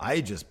that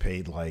I just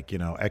paid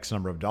X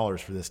number of dollars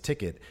for this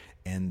ticket,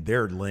 and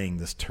they're laying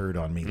this turd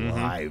on me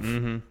live.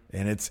 Mm-hmm.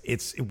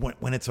 And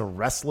when it's a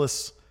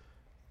restless,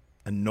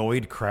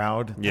 annoyed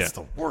crowd, that's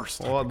the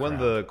worst. Well, one of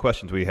the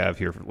questions we have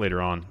here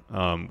later on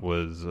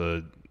was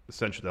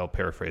essentially, I'll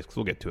paraphrase because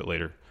we'll get to it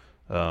later.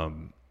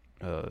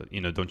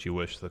 Don't you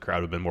wish the crowd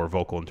would have been more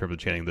vocal in terms of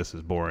chanting "This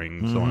is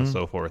boring," so on and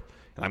so forth.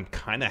 And I'm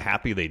kind of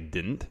happy they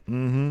didn't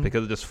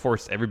because it just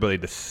forced everybody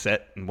to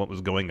set in what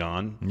was going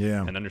on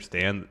and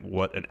understand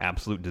what an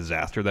absolute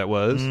disaster that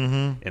was,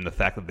 and the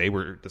fact that they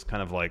were just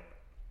kind of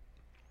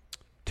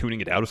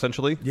tuning it out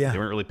essentially. Yeah. They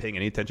weren't really paying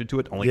any attention to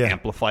it, only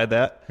amplified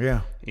that.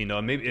 Yeah.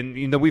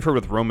 Maybe we've heard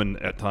with Roman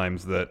at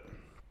times that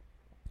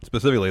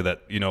Specifically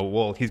that,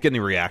 well, he's getting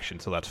a reaction,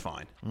 so that's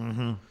fine.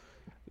 Mm-hmm.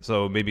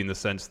 So maybe in the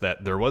sense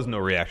that there was no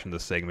reaction to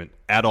this segment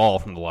at all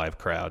from the live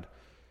crowd,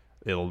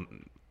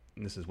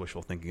 this is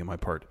wishful thinking on my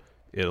part,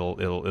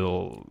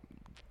 it'll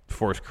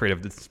force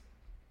creative to,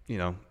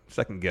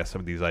 second guess some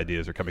of these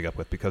ideas they're coming up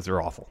with because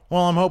they're awful.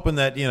 Well, I'm hoping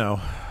that,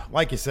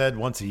 like you said,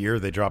 once a year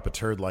they drop a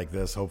turd like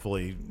this.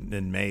 Hopefully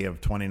in May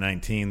of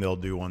 2019 they'll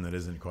do one that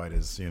isn't quite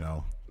as,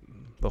 They'll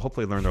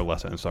hopefully learn their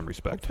lesson in some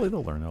respect. Hopefully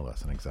they'll learn their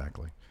lesson,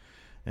 exactly.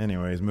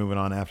 Anyways, moving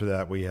on after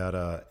that, we had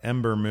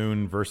Ember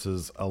Moon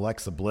versus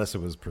Alexa Bliss.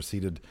 It was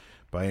preceded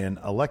by an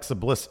Alexa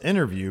Bliss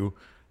interview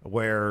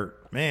where,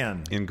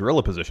 man... In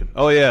gorilla position.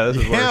 Oh, yeah.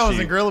 This is where I was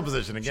in gorilla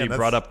position. Again, she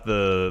brought up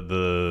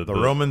the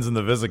Romans and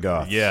the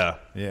Visigoths. Yeah.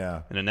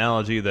 Yeah. An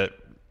analogy that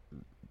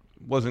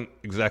wasn't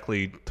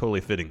exactly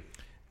totally fitting.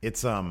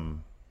 It's... The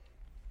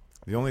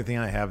only thing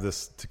I have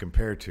this to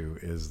compare to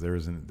is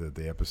there's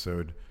the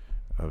episode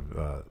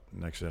of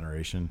Next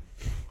Generation...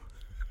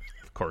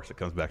 Of course, it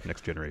comes back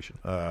Next Generation.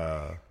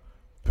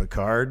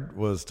 Picard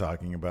was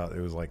talking about,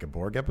 it was like a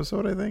Borg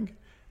episode, I think,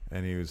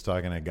 and he was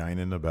talking to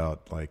Guinan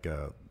about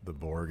the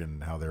Borg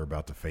and how they're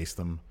about to face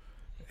them,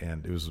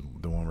 and it was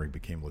the one where he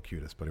became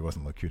Locutus, but he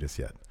wasn't Locutus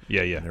yet.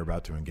 Yeah. And they're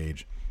about to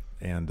engage,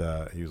 and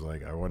he was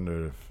like, I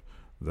wonder if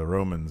the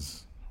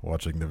Romans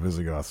watching the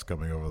Visigoths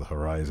coming over the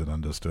horizon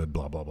understood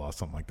blah blah blah,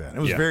 something like that. And it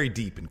was very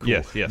deep and cool.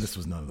 Yes. And this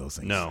was none of those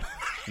things. No.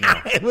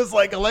 It was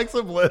like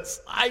Alexa Bliss.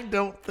 I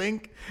don't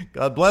think,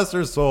 God bless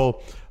her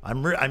soul,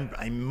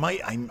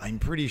 I'm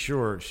pretty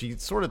sure she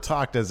sort of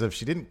talked as if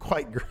she didn't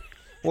quite.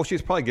 Well,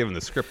 she's probably given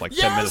the script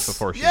 10 minutes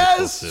before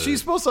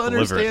she's supposed to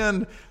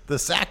understand the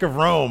sack of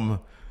Rome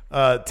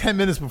 10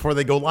 minutes before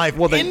they go live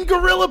in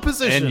gorilla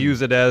position. And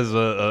use it as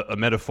a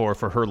metaphor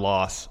for her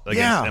loss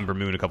against Ember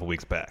Moon a couple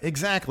weeks back.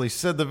 Exactly. She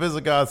said the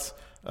Visigoths,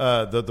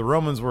 the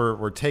Romans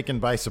were taken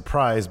by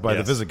surprise by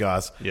the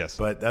Visigoths. Yes.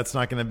 But that's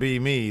not going to be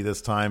me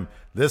this time.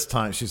 This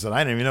time, she said,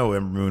 I didn't even know who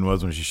Ember Moon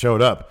was when she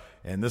showed up.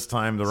 And this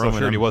time, the Roman... So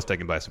sure he was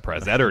taken by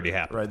surprise. That already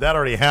happened. Right, that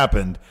already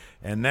happened.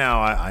 And now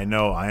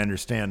I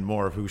understand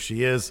more of who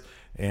she is.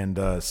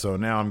 And so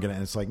now I'm going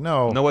to... It's like,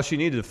 no. No, what she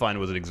needed to find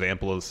was an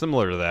example of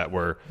similar to that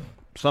where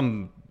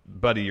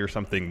somebody or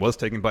something was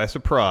taken by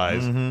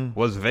surprise,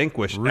 was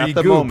vanquished at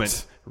the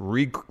moment,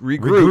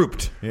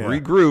 regrouped,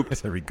 I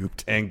said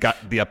regrouped, and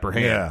got the upper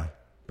hand. Yeah.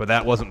 But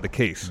that wasn't the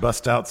case.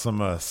 Bust out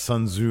some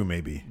Sun Tzu,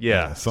 maybe.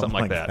 Yeah, something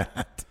like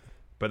that.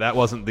 But that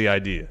wasn't the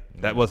idea.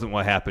 That wasn't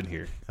what happened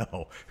here.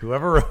 No.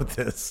 Whoever wrote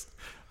this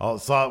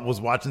was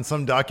watching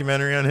some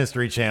documentary on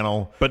History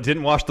Channel. But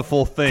didn't watch the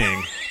full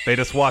thing. They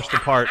just watched the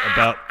part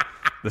about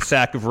the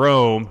sack of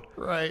Rome.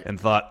 Right.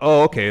 And thought,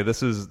 oh, okay,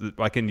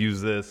 I can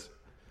use this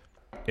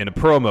in a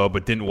promo,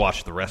 but didn't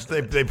watch the rest of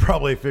it. They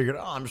probably figured,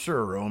 I'm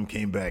sure Rome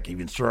came back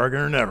even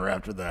stronger than ever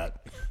after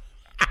that.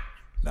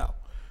 No.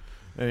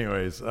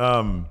 Anyways,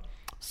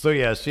 so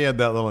yeah, she had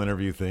that little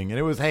interview thing, and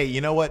it was, hey,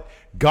 you know what?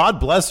 God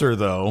bless her,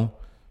 though.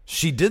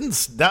 She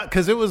didn't,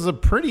 because it was a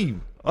pretty...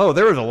 Oh,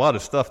 there was a lot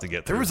of stuff to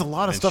get through. There was a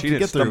lot of stuff to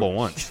get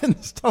through. She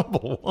didn't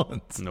stumble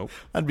once. Nope.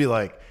 I'd be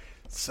like,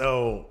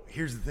 so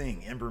here's the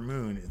thing, Ember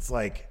Moon, it's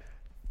like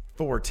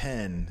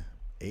 410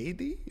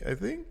 AD, I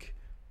think.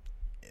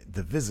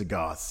 The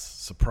Visigoths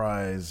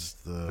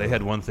surprised the... They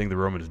had one thing the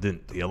Romans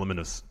didn't, the element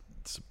of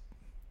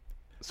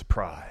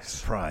surprise.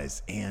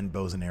 Surprise and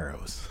bows and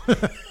arrows.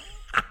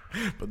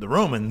 But the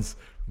Romans,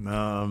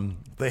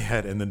 they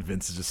had... And then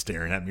Vince is just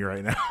staring at me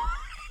right now.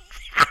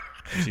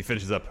 She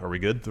finishes up. Are we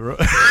good? Right,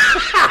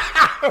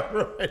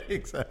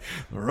 exactly.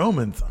 The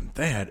Romans,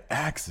 they had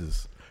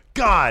axes.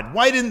 God,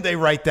 why didn't they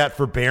write that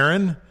for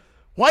Baron?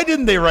 Why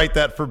didn't they write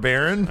that for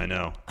Baron? I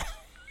know.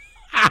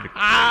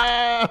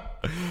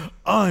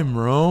 I'm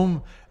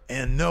Rome,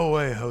 and no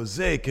way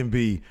Jose can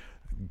be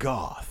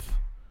Goth.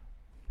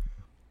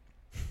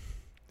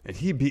 And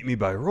he beat me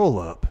by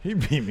roll-up. He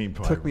beat me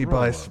by Took me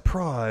by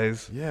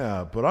surprise.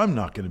 Yeah, but I'm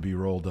not going to be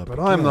rolled up But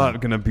again. I'm not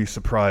going to be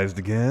surprised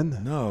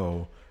again.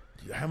 No.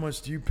 How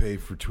much do you pay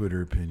for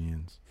Twitter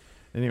opinions?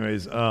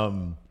 Anyways,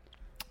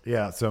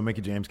 yeah, so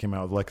Mickie James came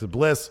out with Alexa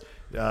Bliss.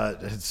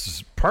 It's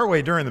just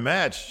partway during the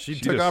match, she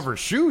took off her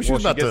shoe. She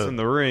gets in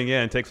the ring,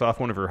 and takes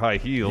off one of her high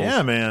heels.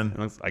 Yeah, man.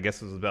 And I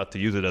guess was about to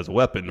use it as a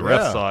weapon. The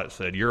ref saw it,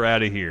 said, "You're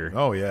out of here."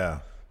 Oh,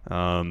 yeah.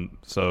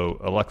 So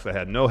Alexa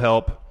had no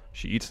help.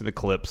 She eats an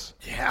eclipse.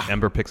 Yeah.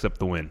 Ember picks up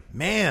the win.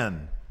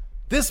 Man,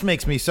 this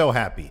makes me so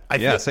happy.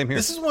 Same here.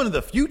 This is one of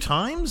the few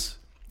times,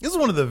 this is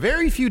one of the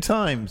very few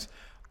times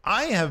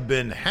I have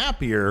been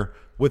happier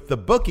with the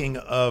booking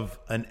of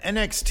an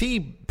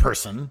NXT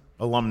person,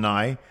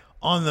 alumni,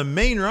 on the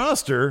main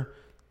roster.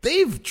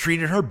 They've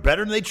treated her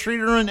better than they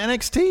treated her in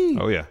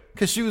NXT. Oh, yeah.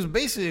 Because she was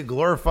basically a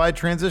glorified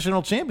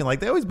transitional champion. Like,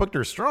 they always booked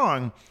her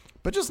strong,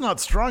 but just not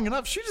strong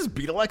enough. She just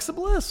beat Alexa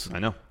Bliss. I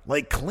know.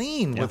 Like,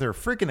 clean with her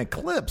freaking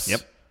eclipse.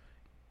 Yep.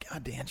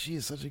 God damn, she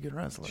is such a good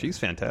wrestler. She's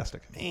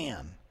fantastic.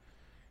 Man.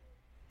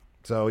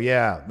 So,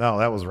 yeah. No,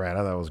 that was rad. I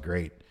thought that was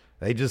great.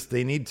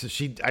 They need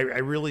to, I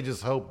really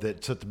just hope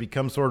that to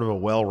become sort of a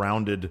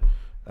well-rounded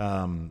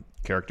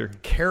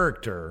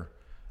character,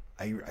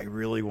 I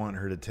really want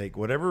her to take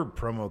whatever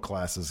promo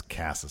classes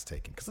Cass is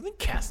taking, because I think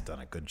Cass has done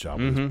a good job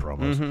with his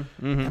promos.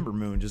 Ember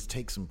Moon, just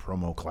take some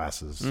promo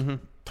classes,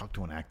 talk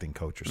to an acting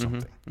coach or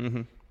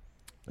something.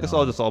 It's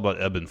all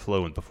about ebb and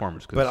flow and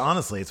performance. But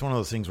honestly, it's one of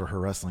those things where her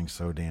wrestling's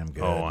so damn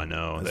good. Oh, I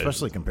know.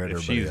 Especially compared to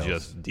everybody else. If she's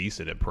just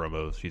decent at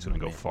promos, she's going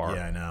to go far.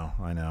 Yeah, I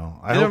know.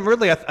 I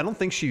don't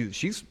think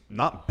she's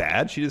not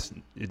bad. It's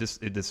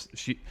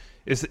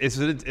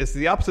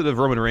the opposite of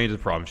Roman Reigns'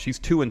 problem. She's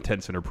too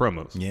intense in her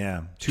promos.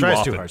 Yeah, too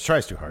often. She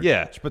tries too hard.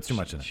 Yeah, she puts too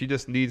much in it. She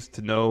just needs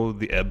to know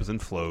the ebbs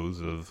and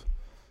flows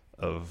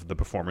of the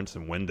performance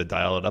and when to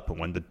dial it up and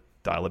when to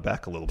dial it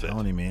back a little bit. I'm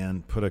telling you,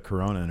 man, put a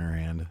Corona in her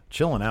hand.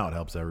 Chilling out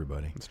helps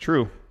everybody. It's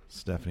true.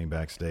 Stephanie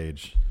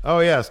backstage. Oh,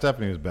 yeah,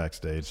 Stephanie was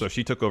backstage. So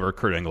she took over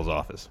Kurt Angle's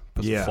office.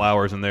 Put some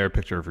flowers in there,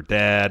 picture of her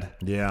dad.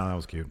 Yeah, that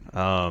was cute.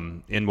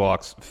 In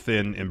walks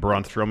Finn and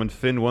Braun Strowman.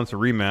 Finn wants a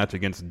rematch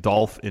against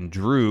Dolph and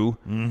Drew,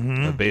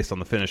 based on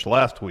the finish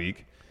last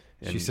week.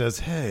 And she says,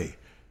 hey,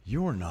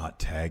 you're not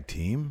tag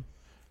team.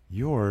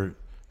 You're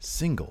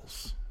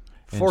singles.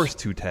 Forced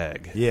to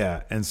tag.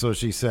 Yeah, and so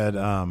she said,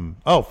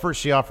 first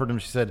she offered him,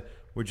 she said,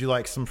 would you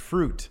like some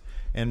fruit?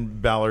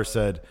 And Balor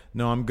said,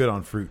 no, I'm good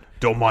on fruit.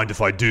 Don't mind if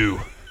I do.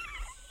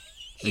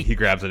 He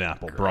grabs an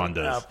apple. Braun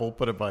does. Apple,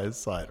 put it by his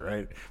side,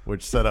 right?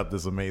 Which set up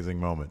this amazing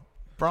moment.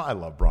 I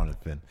love Braun and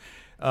Finn.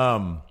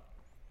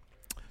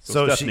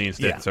 So Stephanie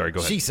instead. Sorry,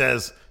 go ahead.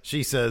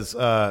 She says,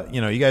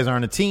 you guys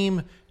aren't a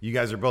team. You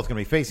guys are both going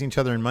to be facing each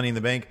other in Money in the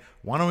Bank.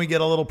 Why don't we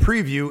get a little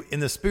preview in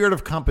the spirit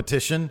of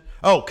competition?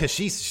 Oh, because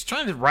she's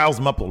trying to rouse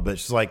him up a little bit.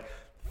 She's like,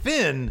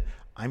 Finn,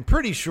 I'm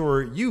pretty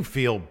sure you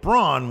feel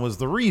Braun was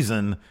the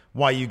reason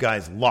why you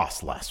guys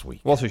lost last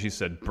week. Well, so she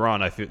said,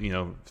 Braun, I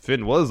feel,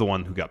 Finn was the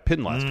one who got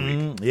pinned last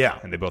week. Yeah.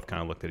 And they both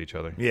kind of looked at each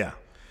other. Yeah.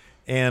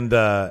 And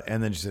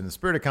then she said, in the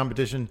spirit of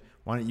competition,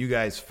 why don't you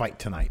guys fight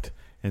tonight?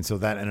 And so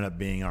that ended up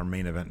being our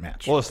main event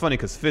match. Well, it's funny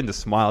because Finn just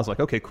smiles like,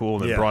 okay,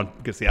 cool. And then Braun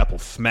gets the apple,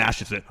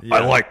 smashes it.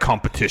 I like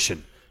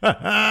competition.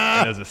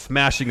 And there's a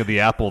smashing of the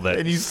apple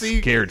that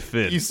scared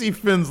Finn. You see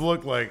Finn's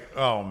look like,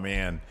 oh,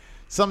 man.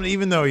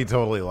 Even though he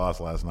totally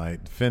lost last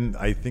night, Finn,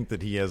 I think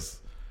that he has,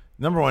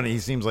 number one, he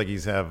seems like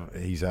he's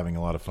having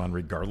a lot of fun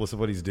regardless of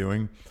what he's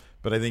doing.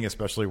 But I think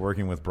especially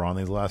working with Braun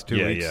these last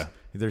 2 weeks,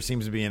 there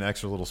seems to be an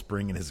extra little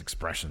spring in his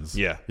expressions.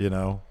 Yeah. You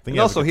know? And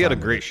also, he had a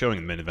great showing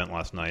in the main event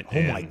last night.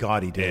 Oh, my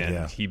God, he did,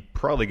 and he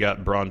probably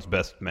got Braun's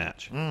best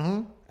match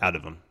out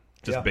of him.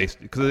 Just based,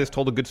 because it just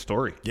told a good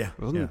story. Yeah.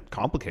 It wasn't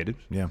complicated.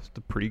 Yeah. It's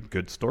a pretty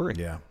good story.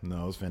 Yeah.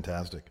 No, it was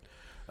fantastic.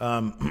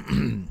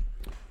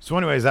 So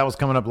anyways, that was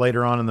coming up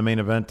later on in the main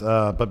event.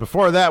 But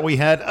before that, we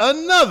had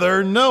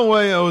another No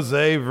Way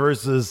Jose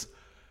versus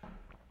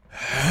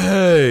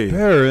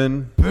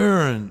Baron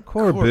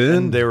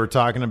Corbin. They were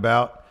talking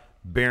about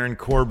Baron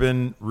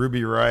Corbin,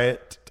 Ruby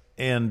Riott,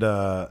 and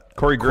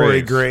Corey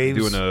Graves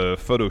doing a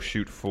photo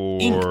shoot for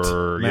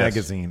Inked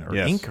magazine, or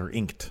Ink or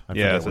Inked.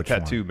 It's a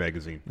tattoo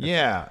magazine.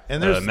 Yeah,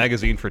 and there's a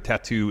magazine for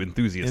tattoo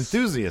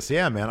enthusiasts.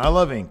 Yeah, man, I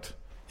love Inked.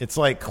 It's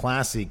like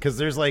classy because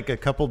there's like a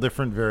couple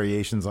different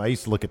variations. I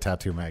used to look at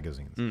tattoo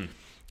magazines.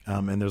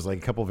 And there's like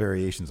a couple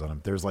variations on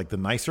them. There's like the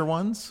nicer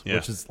ones,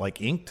 which is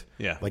like inked,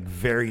 like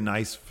very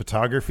nice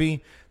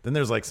photography. Then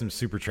there's like some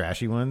super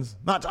trashy ones.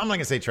 I'm not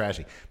gonna say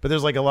trashy, but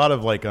there's like a lot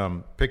of like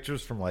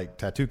pictures from like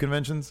tattoo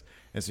conventions,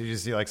 and so you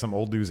just see like some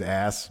old dude's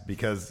ass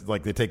because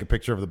like they take a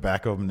picture of the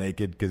back of him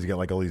naked because you got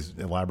like all these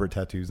elaborate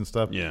tattoos and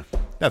stuff. Yeah,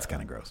 that's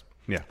kind of gross.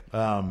 Yeah.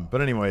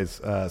 But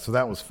anyways, so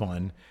that was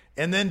fun.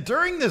 And then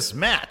during this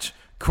match,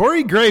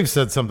 Corey Graves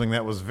said something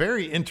that was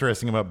very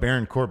interesting about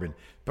Baron Corbin,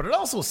 but it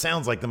also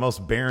sounds like the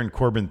most Baron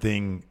Corbin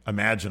thing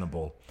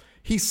imaginable.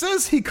 He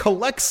says he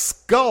collects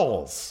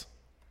skulls.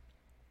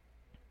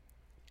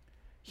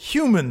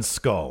 Human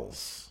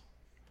skulls.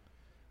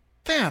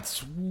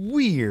 That's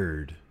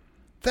weird.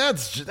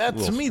 That's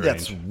to me,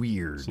 that's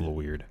weird. It's a little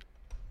weird.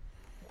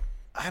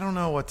 I don't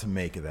know what to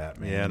make of that,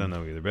 man. Yeah, I don't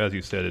know either. But as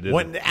you said, it is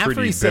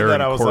after he said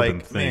that, I was Corbin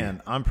like, thing.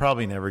 man, I'm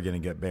probably never going to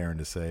get Baron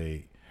to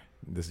say,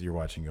 "This you're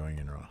watching Going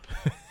In Raw,"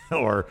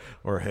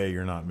 or "Hey,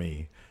 you're not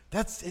me."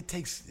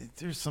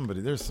 There's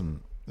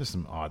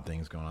some odd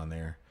things going on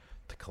there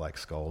to collect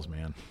skulls,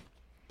 man.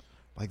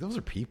 Like those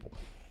are people.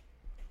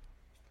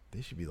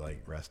 They should be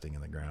like resting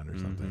in the ground or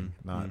something,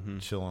 not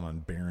chilling on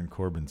Baron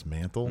Corbin's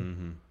mantle.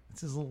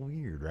 This is a little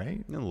weird,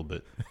 right? A little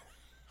bit.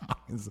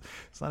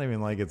 It's not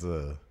even like it's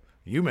a.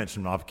 You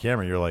mentioned off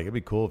camera. You're like, it'd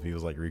be cool if he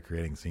was like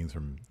recreating scenes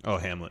from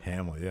Hamlet.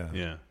 Hamlet, yeah.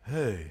 Yeah.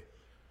 Hey,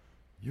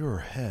 your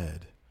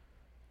head.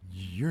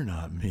 You're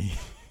not me.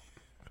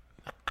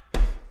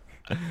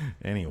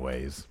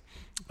 Anyways,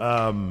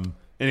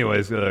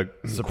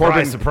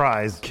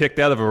 surprise, kicked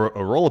out of a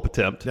roll-up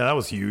attempt. Yeah, that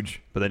was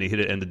huge. But then he hit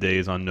it end of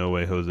days on No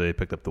Way Jose,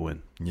 picked up the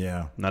win.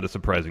 Yeah. Not a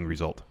surprising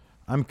result.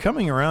 I'm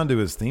coming around to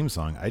his theme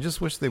song. I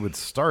just wish they would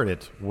start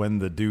it when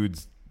the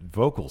dude's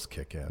vocals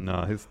kick in.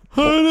 No, his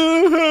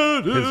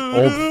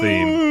old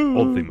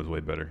theme was way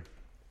better.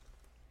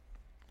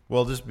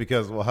 Well, just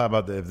because, how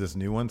about if this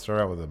new one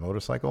started out with a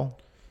motorcycle?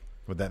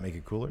 Would that make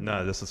it cooler?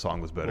 No, this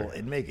song was better. Well,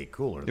 it'd make it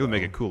cooler. It would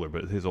make it cooler,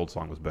 but his old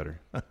song was better.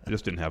 It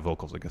just didn't have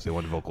vocals. I guess they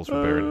wanted vocals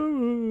for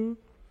Barrett.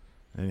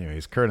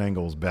 Anyways, Kurt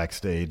Angle's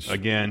backstage.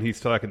 Again, he's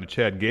talking to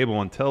Chad Gable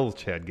and tells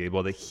Chad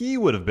Gable that he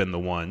would have been the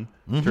one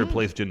to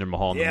replace Jinder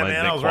Mahal in the Monday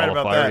Night I was right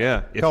about Qualifier. that.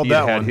 Yeah, if Called he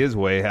that had one. his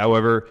way.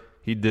 However,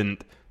 he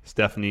didn't.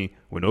 Stephanie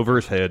went over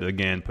his head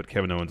again, put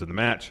Kevin Owens in the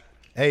match.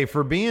 Hey,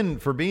 for being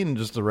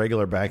just a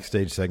regular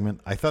backstage segment,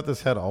 I thought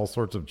this had all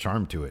sorts of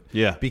charm to it.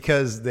 Yeah.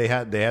 Because they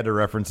had to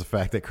reference the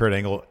fact that Kurt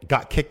Angle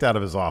got kicked out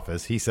of his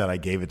office. He said, I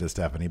gave it to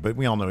Stephanie, but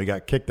we all know he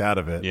got kicked out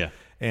of it. Yeah.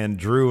 And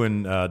Drew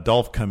and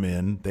Dolph come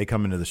in. They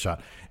come into the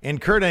shot. And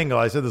Kurt Angle,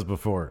 I said this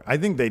before, I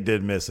think they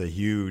did miss a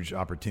huge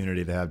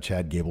opportunity to have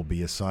Chad Gable be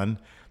his son.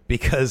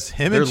 Because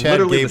him They're and Chad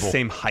literally Gable, the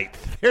same height.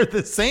 they're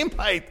the same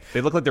height.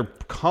 They look like they're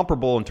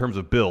comparable in terms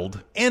of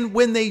build. And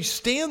when they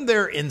stand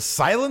there in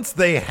silence,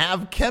 they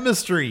have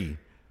chemistry.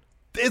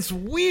 It's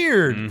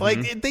weird.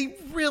 Like they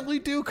really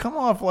do come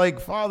off like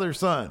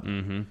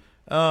father-son.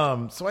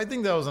 So I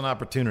think that was an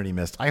opportunity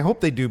missed. I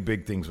hope they do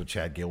big things with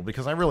Chad Gable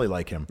because I really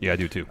like him. Yeah, I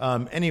do too.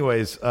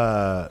 Anyways,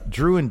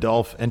 Drew and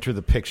Dolph enter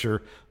the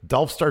picture.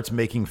 Dolph starts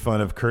making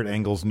fun of Kurt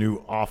Angle's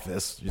new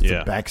office. It's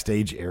a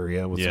backstage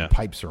area with some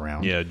pipes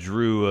around. Yeah,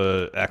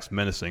 Drew acts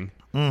menacing.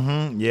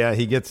 Yeah,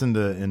 he gets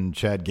in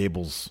Chad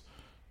Gable's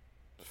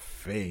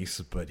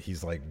face, but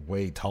he's like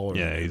way taller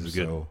than him. He's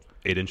a good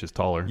 8 inches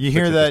taller. You 6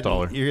 hear inches that?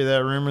 taller. You hear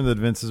that rumor that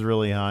Vince is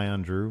really high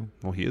on Drew?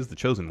 Well, he is the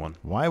chosen one.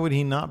 Why would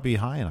he not be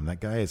high on him? That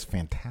guy is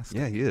fantastic.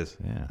 Yeah, he is.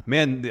 Yeah.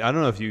 Man, I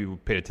don't know if you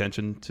paid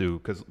attention to,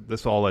 because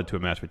this all led to a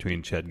match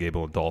between Chad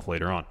Gable and Dolph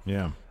later on.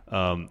 Yeah.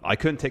 I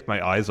couldn't take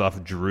my eyes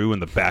off Drew in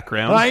the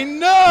background. I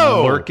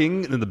know.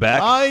 Lurking in the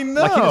back. I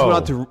know. Like he just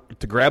went out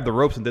to grab the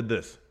ropes and did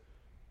this.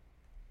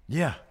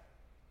 Yeah.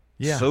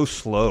 Yeah. So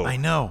slow. I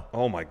know.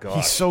 Oh, my God.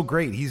 He's so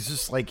great. He's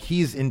just like,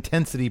 he's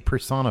intensity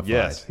personified.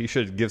 Yes, he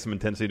should give some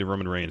intensity to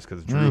Roman Reigns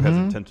because Drew has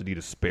intensity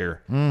to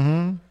spare.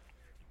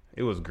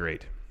 It was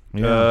great.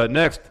 Yeah.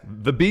 Next,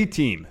 the B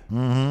Team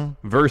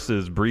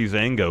versus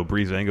Breezango.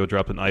 Breezango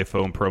dropped an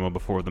iPhone promo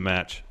before the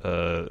match,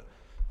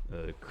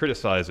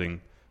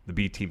 criticizing the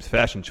B Team's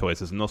fashion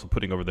choices and also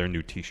putting over their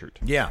new T-shirt.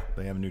 Yeah.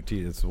 They have a new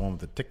T. It's the one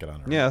with the ticket on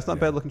it. Yeah, it's not a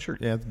bad looking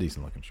shirt. Yeah, it's a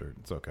decent looking shirt.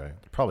 It's okay.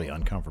 Probably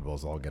uncomfortable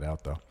as all get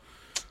out, though.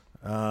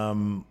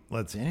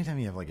 Let's see. Anytime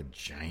you have like a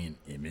giant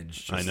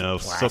image, just I know,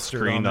 plastered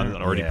screened on there.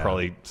 an already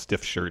probably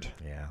stiff shirt.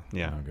 Yeah.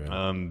 Yeah.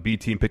 No good. B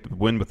Team picked up the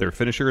win with their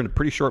finisher in a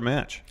pretty short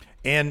match.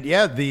 And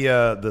yeah,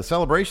 the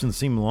celebration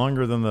seemed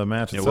longer than the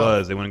match It itself.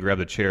 was. They went and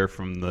grabbed a chair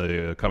from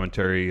the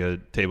commentary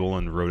table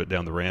and rode it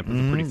down the ramp. It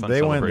was a pretty fun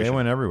celebration. They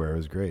went everywhere. It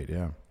was great.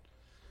 Yeah.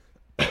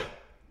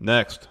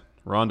 Next,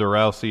 Ronda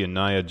Rousey and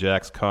Nia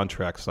Jax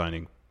contract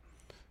signing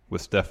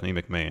with Stephanie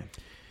McMahon.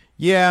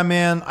 Yeah,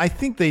 man. I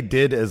think they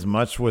did as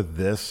much with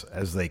this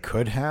as they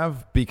could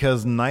have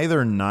because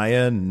neither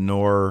Nia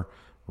nor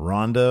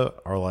Ronda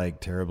are like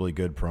terribly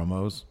good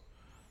promos.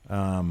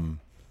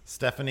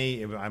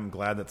 Stephanie, I'm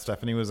glad that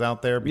Stephanie was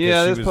out there. Because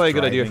Yeah, she that's was probably a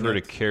good idea driving for her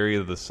to it. carry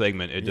the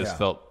segment. It just Yeah.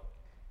 felt,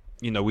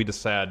 we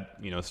just had,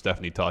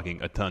 Stephanie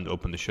talking a ton to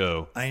open the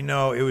show. I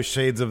know it was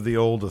shades of the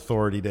old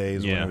Authority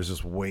days when Yeah. it was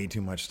just way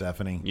too much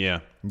Stephanie. Yeah.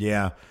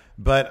 Yeah.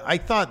 But I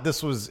thought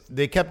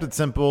they kept it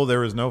simple. There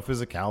was no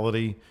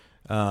physicality.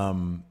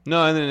 No,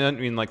 and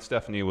then, like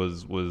Stephanie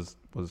was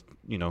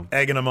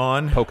Egging them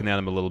on. poking at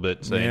him a little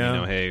bit, saying,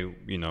 Yeah. hey,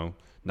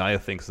 Nia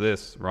thinks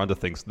this, Ronda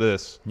thinks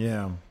this.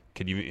 Yeah.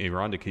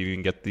 Ronda, can you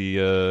even get the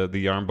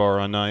armbar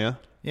on Nia?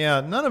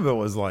 Yeah, none of it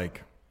was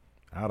like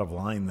out of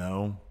line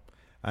though.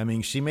 I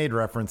mean, she made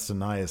reference to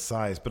Nia's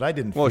size, but I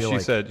didn't Well, feel she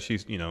like... said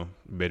she's,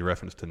 made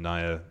reference to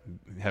Nia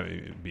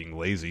being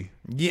lazy.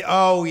 Yeah,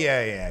 oh,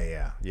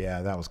 yeah.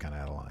 Yeah, that was kind of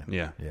out of line.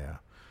 Yeah. Yeah.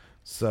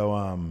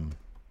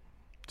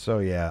 So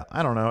yeah,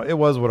 I don't know. It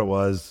was what it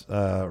was.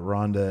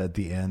 Ronda at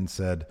the end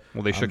said...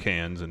 Well, they shook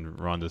hands, and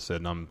Ronda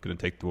said, I'm going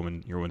to take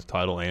your woman's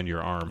title and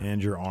your arm.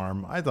 And your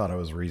arm. I thought it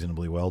was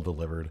reasonably well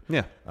delivered.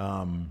 Yeah.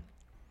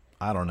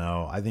 I don't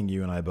know. I think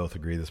you and I both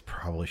agree this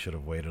probably should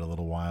have waited a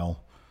little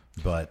while.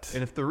 But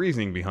And if the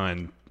reasoning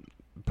behind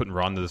putting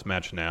Ronda in this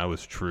match now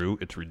is true,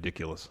 it's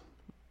ridiculous.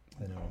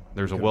 I know.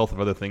 There's a wealth of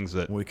other things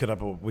that... We could have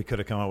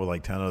come up with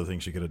like 10 other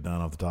things she could have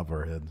done off the top of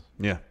our heads.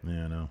 Yeah.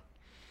 Yeah, I know.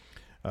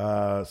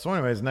 So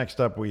anyways,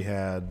 next up we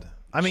had...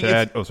 I mean,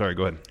 Chad... Oh, sorry.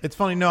 Go ahead. It's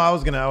funny. No, I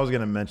was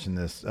gonna mention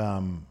this.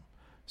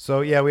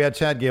 So yeah, we had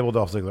Chad Gable,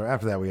 Dolph Ziggler.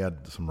 After that, we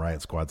had some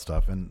Riot Squad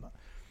stuff, and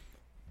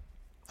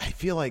I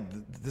feel like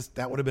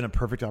that would have been a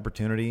perfect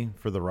opportunity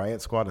for the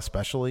Riot Squad,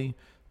 especially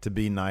to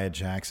be Nia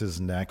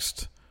Jax's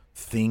next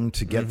thing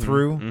to get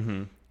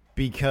through,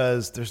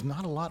 because there's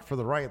not a lot for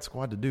the Riot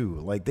Squad to do.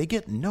 Like they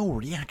get no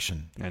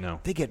reaction. I know.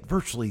 They get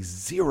virtually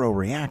zero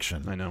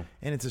reaction. I know.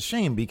 And it's a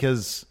shame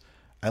because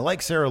I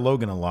like Sarah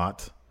Logan a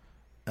lot.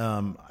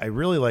 I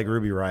really like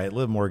Ruby Riott.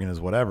 Liv Morgan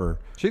is whatever.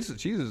 She's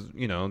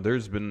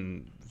there's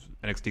been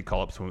NXT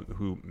call-ups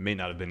who may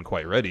not have been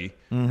quite ready,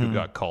 who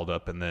got called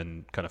up and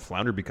then kind of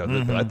floundered because of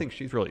it. But I think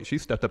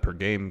she's stepped up her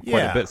game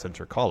quite a bit since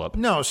her call-up.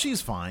 No,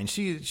 she's fine.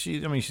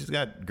 I mean, she's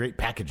got great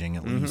packaging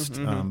at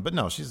least. But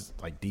no, she's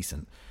like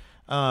decent.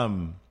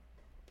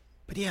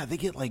 But yeah, they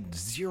get like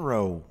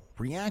zero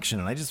reaction,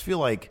 and I just feel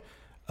like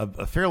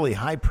a fairly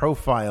high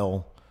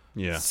profile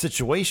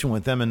situation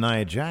with them and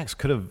Nia Jax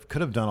could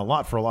have done a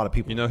lot for a lot of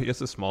people. You know,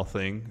 it's a small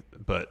thing,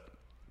 but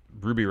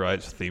Ruby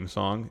Riot's theme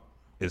song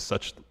is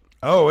such.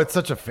 Oh, it's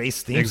such a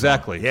face theme.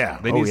 Exactly. Song. Yeah,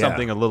 they need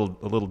something a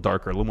little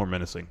darker, a little more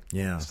menacing.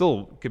 Yeah,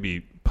 still could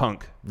be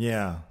punk.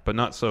 Yeah, but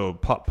not so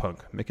pop punk.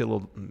 Make it a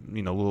little,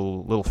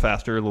 little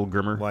faster, a little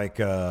grimmer, like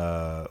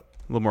a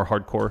little more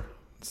hardcore.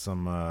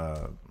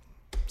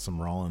 Some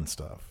Rollins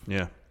stuff.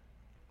 Yeah.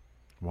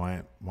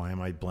 Why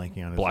am I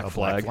blanking on his Black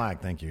Flag? Black Flag,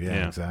 thank you.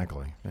 Yeah,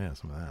 exactly. Yeah,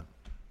 some of that.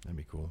 That'd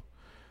be cool.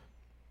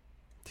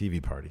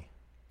 TV Party.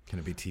 Can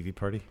it be TV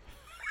Party?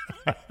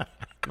 That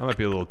might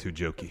be a little too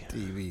jokey.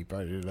 TV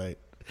Party tonight.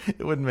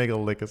 It wouldn't make a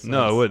lick of sense.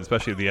 No, it wouldn't,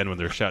 especially at the end when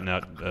they're shouting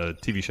out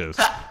TV shows.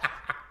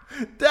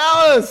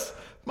 Dallas!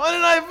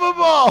 Monday Night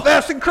Football!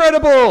 That's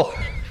incredible!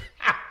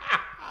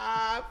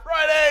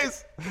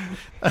 Fridays!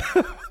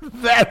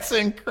 That's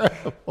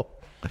incredible.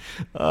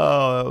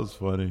 Oh, that was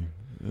funny.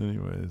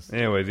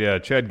 Anyways, yeah,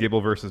 Chad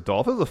Gable versus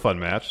Dolph. It was a fun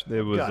match.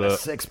 It was got a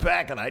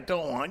six-pack and I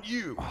don't want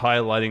you.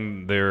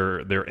 Highlighting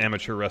their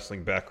amateur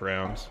wrestling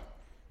backgrounds.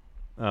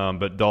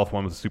 But Dolph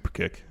won with a super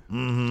kick,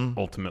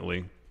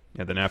 ultimately.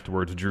 And then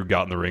afterwards, Drew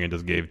got in the ring and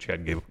just gave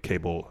Chad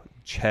Gable,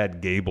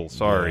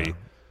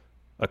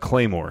 a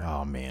Claymore.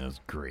 Oh, man, it was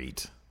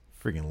great.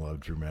 Friggin' love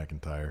Drew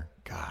McIntyre.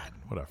 God,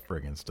 what a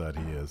friggin' stud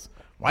he is.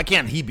 Why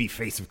can't he be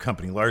face of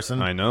company,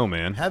 Larson? I know,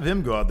 man. Have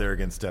him go out there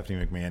against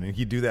Stephanie McMahon, and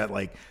he'd do that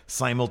like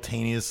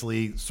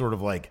simultaneously, sort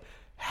of like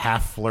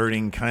half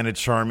flirting, kind of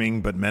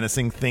charming but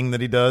menacing thing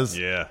that he does.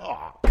 Yeah.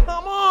 Oh,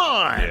 come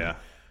on. Yeah.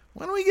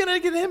 When are we gonna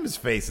get him as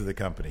face of the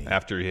company?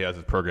 After he has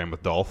his program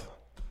with Dolph.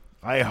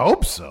 I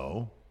hope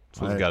so.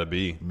 That's what it's got to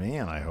be.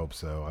 Man, I hope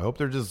so. I hope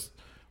they're just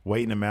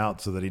waiting him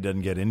out so that he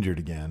doesn't get injured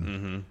again.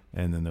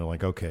 Mm-hmm. And then they're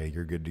like, okay,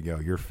 you're good to go.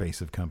 You're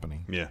face of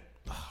company. Yeah.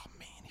 Oh,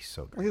 man, he's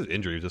so good. Well, his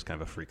injury was just kind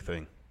of a freak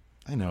thing.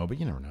 I know, but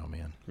you never know,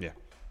 man. Yeah.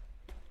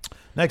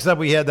 Next up,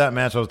 we had that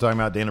match I was talking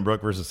about, Dana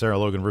Brooke versus Sarah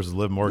Logan versus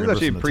Liv Morgan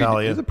versus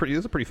Natalya. It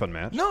was a pretty fun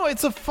match. No,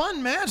 it's a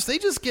fun match. They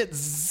just get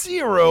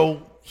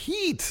zero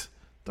heat.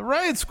 The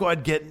Riot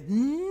Squad get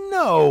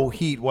no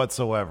heat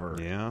whatsoever.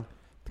 Yeah.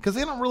 Because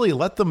they don't really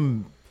let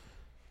them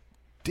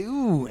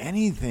do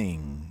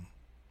anything.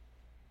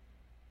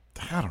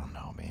 I don't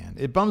know, man.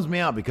 It bums me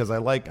out because I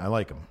like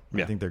them.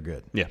 Yeah. I think they're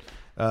good. Yeah.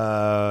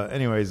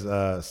 Anyways,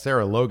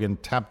 Sarah Logan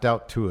tapped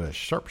out to a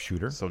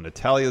sharpshooter. So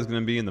Natalya is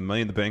going to be in the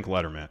Money in the Bank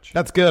ladder match.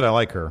 That's good. I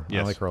like her.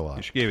 Yes. I like her a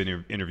lot. She gave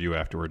an interview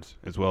afterwards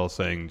as well,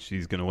 saying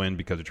she's going to win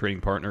because her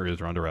trading partner is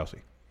Ronda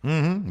Rousey.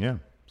 Mm-hmm. Yeah,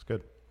 it's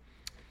good.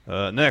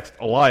 Next,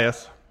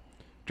 Elias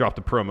dropped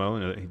a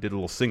promo, and he did a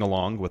little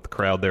sing-along with the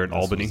crowd there in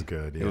Albany. This was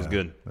good. Yeah. It was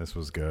good. This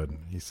was good.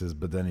 He says,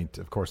 but then, he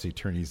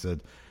turned. He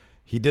said,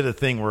 he did a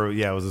thing where,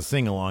 it was a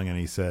sing-along, and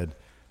he said,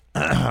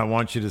 I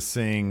want you to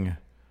sing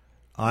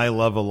I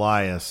Love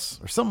Elias,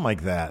 or something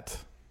like that.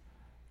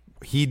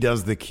 He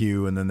does the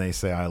cue, and then they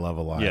say, I love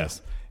Elias.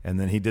 Yes. And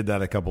then he did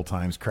that a couple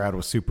times. Crowd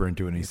was super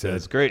into it, and he said,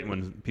 it's great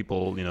when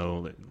people,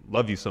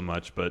 love you so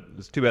much, but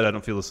it's too bad I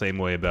don't feel the same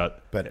way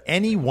about... But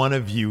any one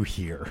of you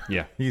here.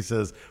 Yeah. He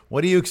says,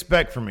 what do you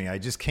expect from me? I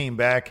just came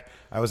back.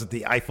 I was at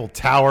the Eiffel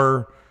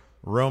Tower,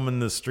 roaming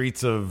the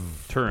streets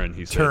of... Turin,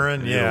 he said.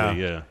 Turin, yeah.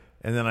 Italy, yeah.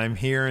 And then I'm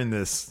here in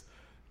this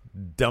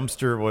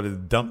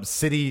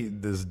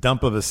this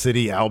dump of a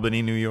city,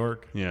 Albany, New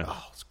York. Yeah.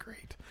 Oh, it's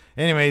great.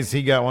 Anyways,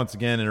 he got once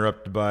again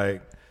interrupted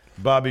by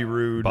Bobby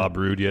Roode. Bob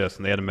Roode, yes,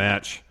 and they had a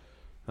match.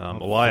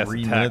 Elias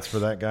 3 minutes for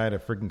that guy to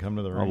freaking come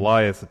to the ring.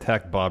 Elias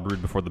attacked Bob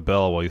Roode before the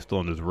bell while he's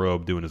still in his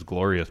robe doing his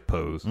glorious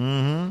pose.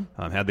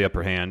 Mm-hmm. Had the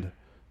upper hand.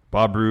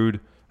 Bob Roode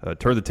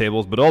turned the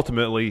tables, but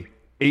ultimately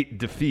ate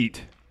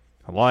defeat.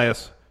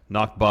 Elias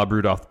knocked Bob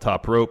Roode off the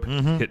top rope,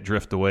 hit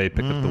Drift away,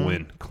 picked up the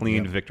win.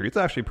 Clean victory. It's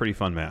actually a pretty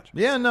fun match.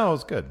 Yeah, no, it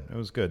was good. It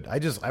was good.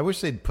 I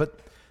wish they'd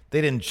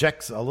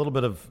inject a little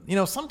bit of,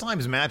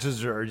 sometimes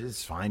matches are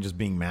just fine just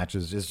being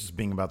matches, just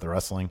being about the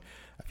wrestling.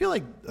 I feel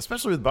like,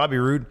 especially with Bobby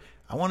Roode,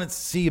 I wanted to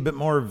see a bit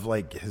more of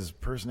like his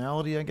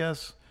personality, I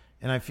guess.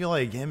 And I feel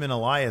like him and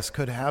Elias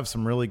could have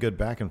some really good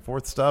back and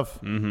forth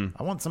stuff. Mm-hmm.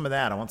 I want some of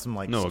that. I want some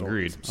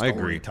agreed.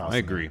 I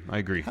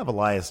agree. Have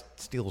Elias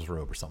steal his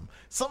robe or something.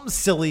 Something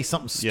silly,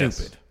 something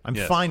stupid. I'm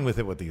fine with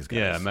it with these guys.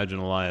 Yeah, imagine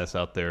Elias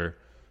out there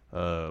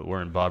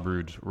wearing Bob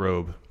Roode's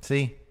robe.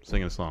 See?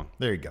 Singing a song.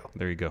 There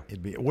you go.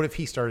 What if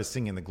he started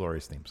singing the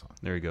Glorious theme song?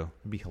 There you go.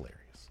 It'd be hilarious.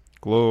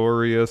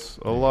 Glorious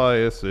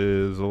Elias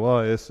is.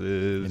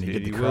 And you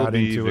get the crowd will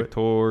be into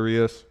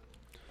victorious.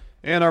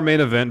 And our main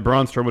event,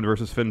 Braun Strowman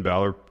versus Finn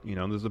Balor.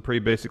 This is a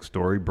pretty basic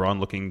story. Braun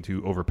looking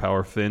to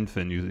overpower Finn.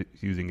 Finn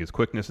using his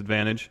quickness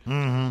advantage.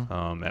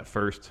 Mm-hmm. At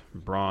first,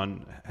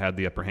 Braun had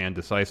the upper hand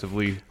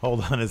decisively.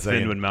 Hold on a second.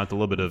 Finn would mount a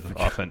little bit of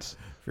offense.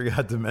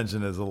 Forgot to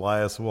mention as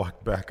Elias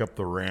walked back up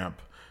the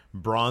ramp,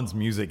 Braun's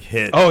music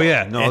hit. Oh,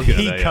 yeah. No, and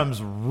he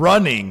comes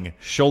running.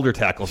 Shoulder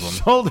tackles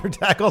him. Shoulder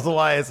tackles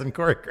Elias. And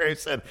Corey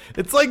Graves said,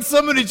 it's like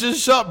somebody just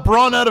shot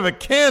Braun out of a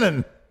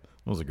cannon.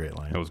 That was a great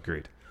line. That was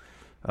great.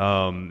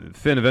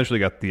 Finn eventually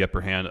got the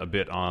upper hand a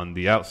bit on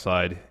the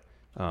outside.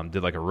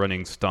 did like a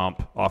running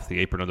stomp off the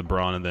apron of the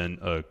Braun and then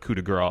a coup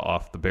de grace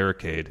off the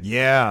barricade.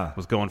 Yeah.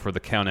 Was going for the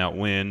count-out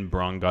win.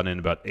 Braun got in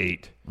about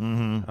 8.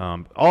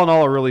 Mm-hmm. All in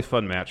all, a really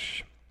fun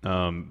match.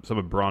 Some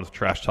of Braun's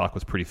trash talk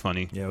was pretty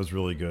funny. Yeah, it was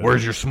really good.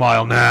 Where's your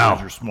smile now?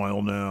 Where's your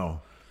smile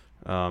now?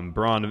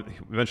 Braun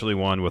eventually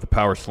won with a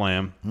power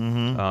slam.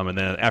 Mm-hmm. And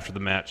then after the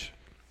match,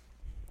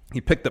 he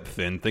picked up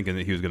Finn, thinking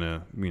that he was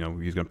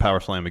gonna power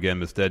slam again.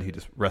 But instead, he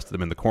just rested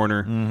him in the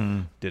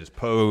corner, did his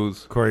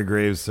pose. Corey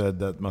Graves said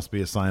that must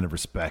be a sign of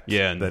respect.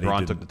 Yeah, and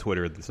Braun took to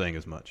Twitter saying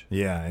as much.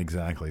 Yeah,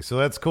 exactly. So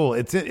that's cool.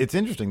 It's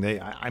interesting.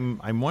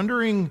 I'm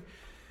wondering,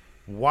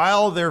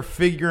 while they're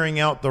figuring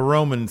out the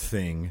Roman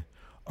thing,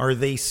 are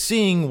they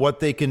seeing what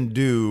they can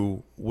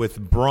do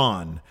with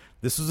Braun?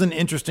 This was an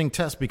interesting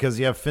test because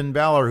you have Finn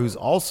Balor, who's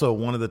also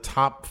one of the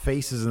top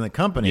faces in the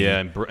company.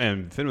 Yeah,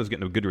 and Finn was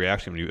getting a good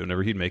reaction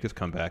whenever he'd make his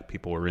comeback.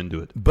 People were into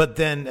it. But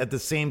then at the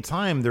same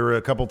time, there were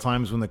a couple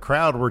times when the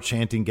crowd were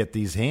chanting, "Get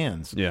these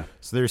hands." Yeah.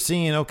 So they're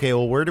seeing, okay,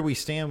 well, where do we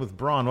stand with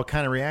Braun? What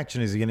kind of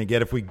reaction is he going to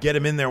get? If we get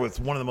him in there with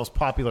one of the most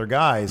popular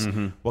guys,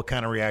 what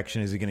kind of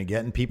reaction is he going to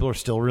get? And people are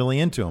still really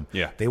into him.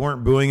 Yeah. They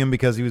weren't booing him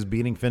because he was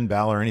beating Finn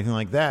Balor or anything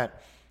like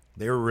that.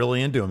 They were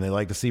really into him. They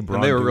like to see Braun.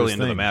 And they were do really his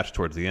into thing. the match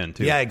towards the end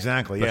too. Yeah,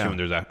 exactly. Especially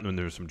when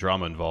there's some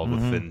drama involved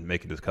with Finn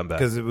making his comeback.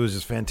 Because it was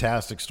just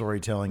fantastic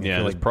storytelling. Yeah,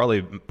 it was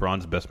probably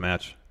Braun's best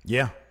match.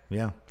 Yeah.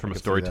 From a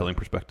storytelling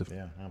perspective.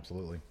 Yeah,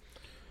 absolutely.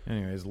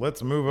 Anyways,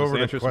 let's move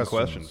over to some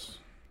questions.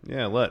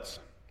 Yeah, let's.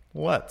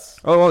 Oh,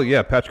 well,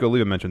 yeah. Patrick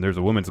Oliva mentioned there's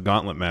a women's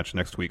gauntlet match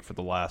next week for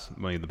the last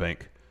Money in the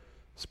Bank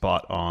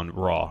spot on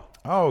Raw.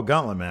 Oh,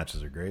 gauntlet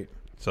matches are great.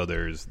 So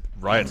there's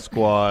Riot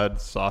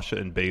Squad, Sasha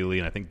and Bayley,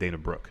 and I think Dana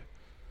Brooke.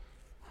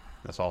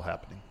 That's all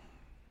happening.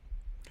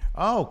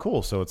 Oh,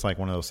 cool. So it's like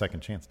one of those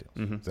second chance deals.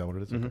 Mm-hmm. Is that what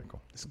it is? Okay, cool.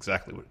 It's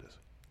exactly what it is.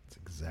 It's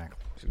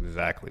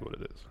exactly what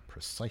it is.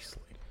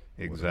 Precisely.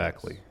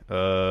 Exactly.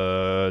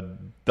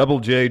 Double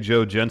J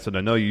Joe Jensen.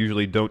 I know you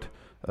usually don't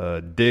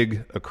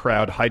dig a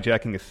crowd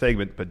hijacking a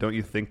segment, but don't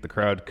you think the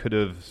crowd could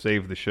have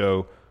saved the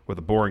show with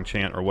a boring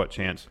chant or what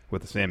chants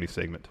with the Sammy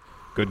segment?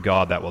 Good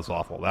God, that was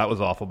awful. That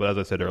was awful. But as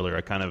I said earlier,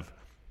 I kind of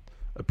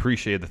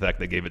appreciated the fact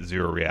they gave it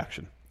zero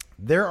reaction.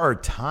 There are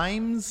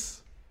times...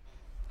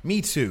 Me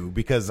too,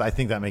 because I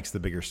think that makes the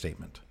bigger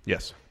statement.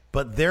 Yes.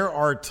 But there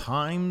are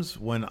times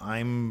when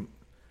I'm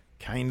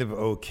kind of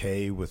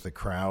okay with the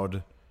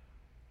crowd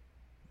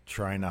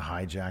trying to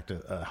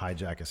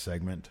hijack a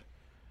segment.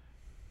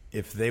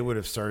 If they would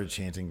have started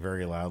chanting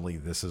very loudly,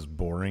 "This is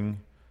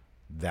boring,"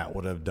 that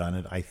would have done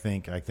it. I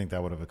think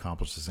that would have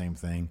accomplished the same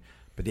thing.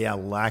 But yeah,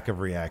 lack of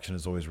reaction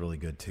is always really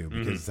good too,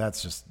 because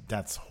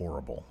that's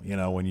horrible.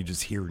 When you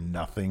just hear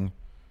nothing.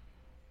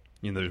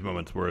 There's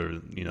moments where,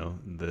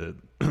 the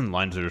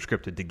lines that are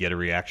scripted to get a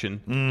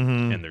reaction,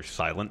 and there's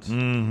silence.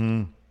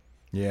 Mm-hmm.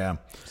 Yeah.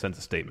 Sends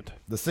a statement.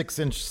 The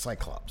 6-inch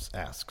Cyclops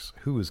asks,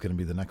 who is going to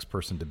be the next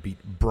person to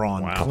beat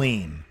Braun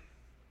clean?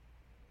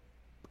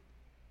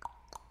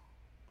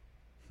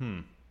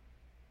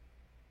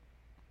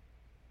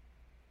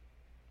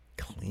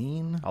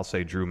 Clean? I'll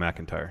say Drew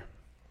McIntyre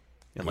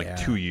in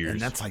 2 years.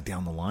 And that's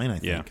down the line, I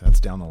think. Yeah. That's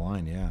down the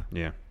line, yeah.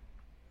 Yeah.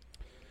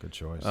 Good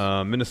choice.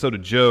 Minnesota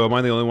Joe, am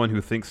I the only one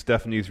who thinks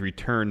Stephanie's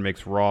return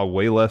makes Raw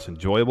way less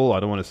enjoyable? I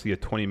don't want to see a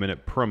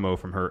 20-minute promo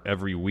from her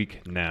every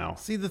week now.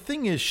 See, the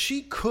thing is,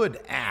 she could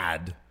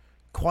add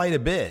quite a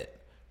bit,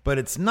 but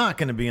it's not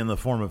going to be in the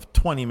form of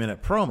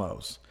 20-minute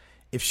promos.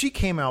 If she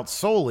came out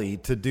solely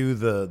to do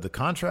the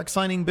contract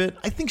signing bit,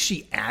 I think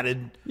she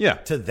added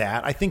to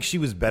that. I think she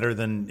was better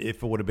than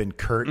if it would have been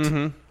Kurt.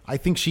 Mm-hmm. I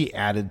think she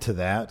added to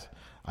that.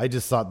 I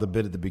just thought the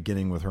bit at the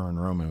beginning with her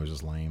and Roman was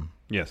just lame.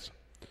 Yes.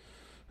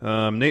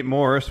 Nate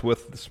Morris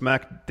with the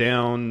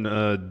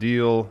SmackDown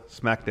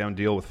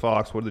deal with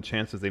Fox. What are the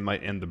chances they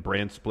might end the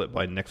brand split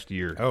by next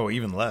year? Oh,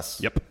 even less.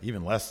 Yep.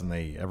 Even less than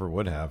they ever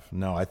would have.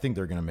 No, I think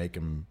they're going to make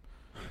them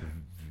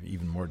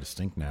even more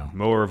distinct now.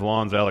 Mower of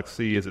Lawns, Alex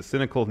C. Is it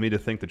cynical of me to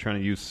think they're trying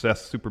to use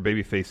Seth's super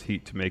babyface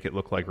heat to make it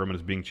look like Roman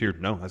is being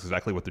cheered? No, that's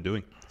exactly what they're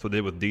doing. That's what they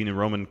did with Dean and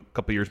Roman a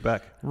couple years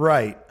back.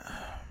 Right.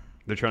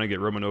 They're trying to get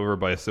Roman over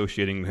by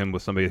associating him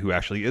with somebody who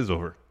actually is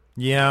over.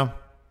 Yeah.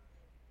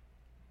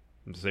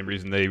 It's the same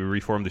reason they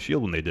reformed the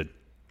Shield when they did.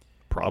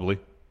 Probably.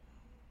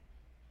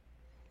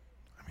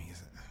 I mean,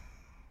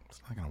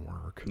 it's not going to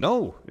work.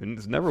 No,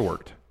 it's never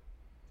worked.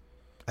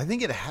 I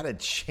think it had a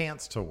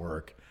chance to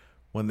work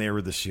when they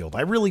were the Shield.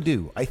 I really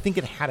do. I think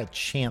it had a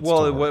chance to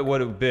work. Well, it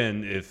would have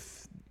been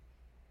if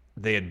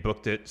they had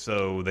booked it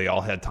so they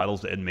all had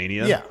titles to end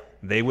Mania. Yeah.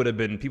 They would have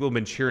been, people have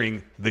been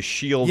cheering the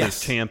Shield as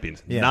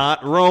champions. Yeah.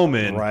 Not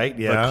Roman. Right,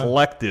 yeah. The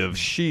collective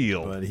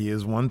Shield. But he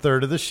is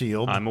 1/3 of the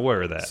Shield. I'm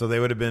aware of that. So they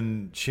would have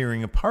been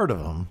cheering a part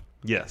of him.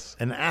 Yes.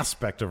 An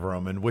aspect of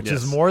Roman, which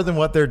is more than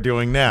what they're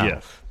doing now.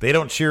 Yes. They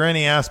don't cheer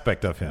any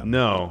aspect of him.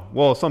 No.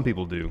 Well, some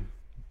people do.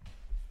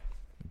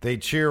 They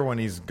cheer when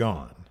he's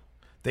gone.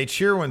 They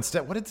cheer when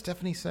what did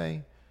Stephanie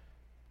say?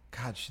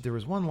 God, there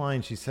was one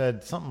line she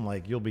said, something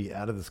like, "You'll be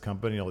out of this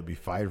company, you'll be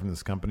fired from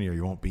this company, or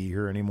you won't be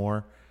here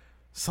anymore."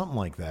 Something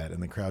like that,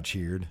 and the crowd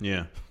cheered.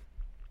 Yeah.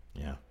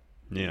 Yeah.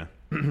 Yeah.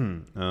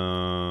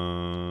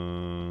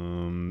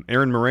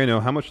 Aaron Moreno,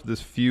 how much does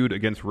this feud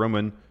against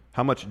Roman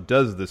help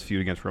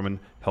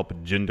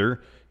Jinder,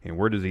 and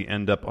where does he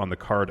end up on the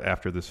card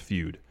after this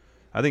feud?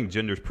 I think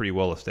Jinder's pretty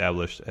well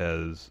established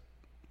as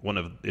one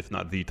of, if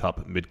not the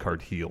top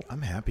mid-card heel.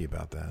 I'm happy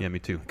about that. Yeah, me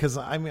too. Because,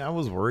 I mean, I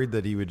was worried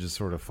that he would just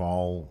sort of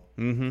fall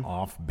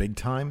off big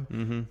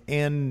time.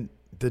 And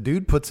the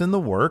dude puts in the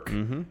work.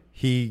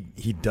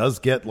 He does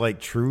get, like,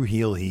 true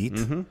heel heat.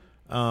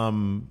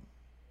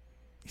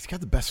 He's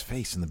got the best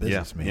face in the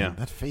business, man. Yeah.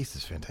 That face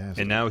is fantastic.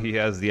 And now he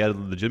has the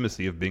added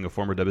legitimacy of being a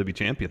former WWE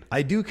champion.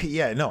 I do,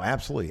 yeah, no,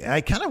 absolutely. And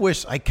I kind of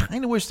wish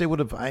they would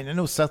have. I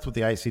know Seth with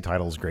the IC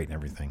title is great and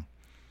everything,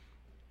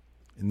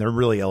 and they're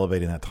really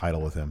elevating that title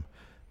with him.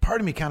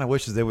 Part of me kind of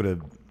wishes they would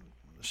have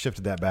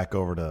shifted that back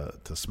over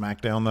to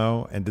SmackDown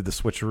though, and did the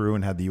switcheroo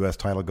and had the U.S.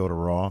 title go to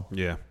Raw.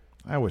 Yeah,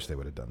 I wish they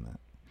would have done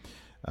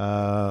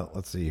that.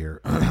 Let's see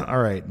here. All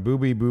right,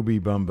 Booby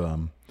Bum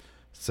Bum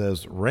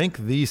says rank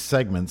these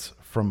segments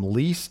from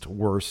least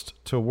worst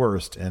to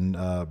worst, and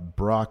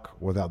Brock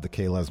without the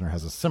K Lesnar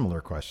has a similar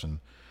question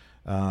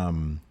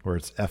where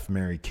it's F,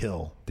 Marry,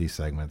 Kill these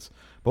segments,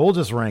 but we'll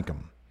just rank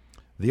them.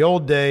 The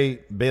Old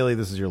Day, Bayley,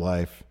 This Is Your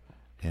Life,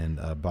 and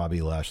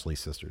Bobby Lashley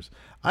Sisters.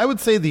 I would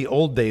say the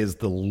Old Day is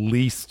the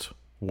least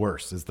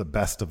worst, is the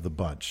best of the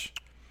bunch,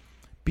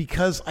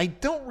 because I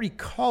don't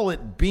recall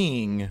it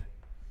being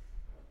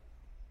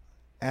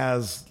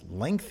as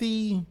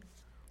lengthy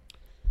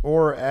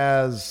or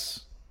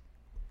as...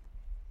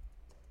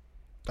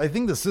 I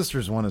think the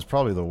Sisters one is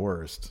probably the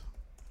worst.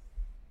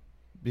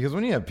 Because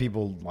when you have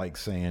people like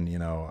saying, you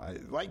know, I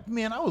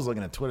was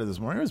looking at Twitter this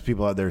morning. There's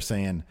people out there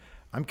saying,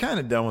 I'm kind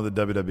of done with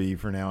the WWE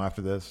for now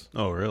after this.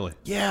 Oh, really?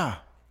 Yeah.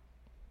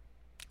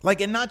 Like,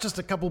 and not just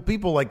a couple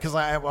people, like, because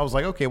I was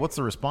like, okay, what's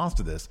the response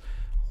to this?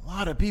 A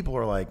lot of people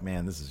are like,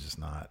 man, this is just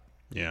not.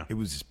 Yeah. It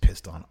was just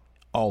pissed on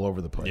all over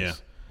the place. Yeah.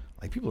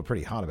 Like, people are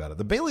pretty hot about it.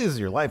 The Bayley This Is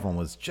Your Life one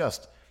was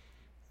just,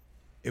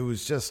 it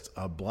was just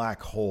a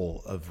black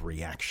hole of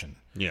reaction.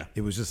 Yeah.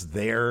 It was just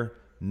there.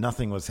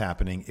 Nothing was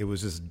happening. It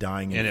was just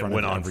dying in front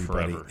of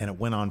everybody. And it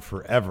went on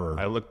forever.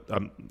 I looked.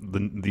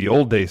 The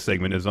Old Day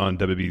segment is on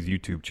WWE's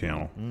YouTube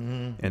channel,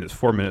 and it's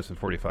 4 minutes and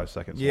 45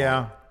 seconds. Yeah.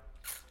 long.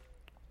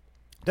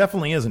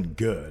 Definitely isn't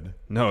good.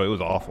 No, it was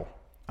awful.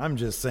 I'm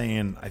just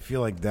saying, I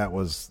feel like that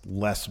was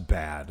less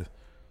bad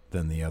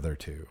than the other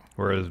two.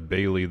 Whereas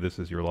Bayley, This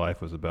Is Your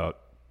Life was about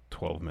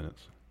 12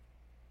 minutes.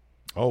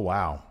 Oh,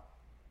 wow.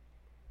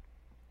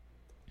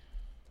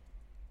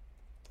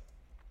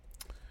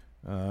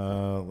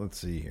 Let's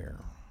see here.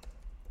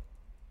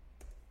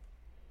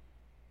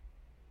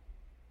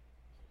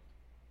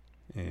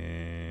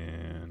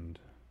 And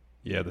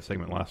yeah, the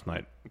segment last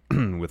night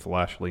with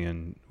Lashley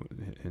and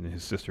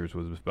his sisters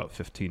was about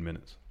 15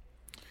 minutes.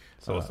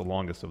 So it's the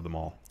longest of them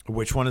all.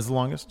 Which one is the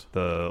longest?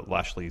 The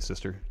Lashley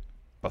sister,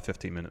 about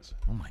 15 minutes.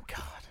 Oh my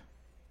God.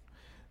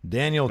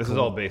 Daniel. This is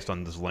all based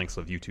on the lengths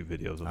of YouTube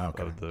videos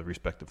of the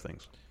respective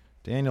things.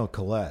 Daniel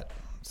Collette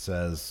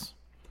says,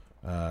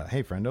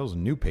 hey, friendos,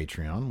 new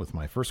Patreon with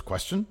my first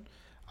question.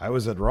 I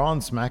was at Raw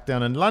and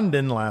SmackDown in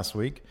London last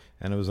week,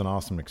 and it was an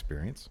awesome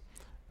experience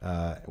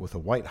with a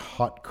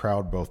white-hot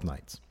crowd both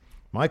nights.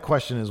 My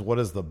question is, what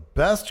is the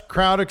best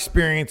crowd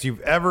experience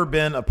you've ever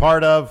been a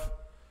part of?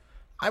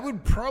 I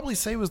would probably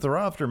say it was the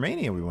Raw After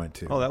Mania we went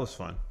to. Oh, that was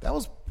fun. That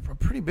was a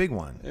pretty big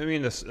one. I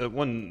mean, this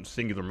one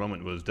singular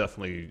moment was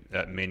definitely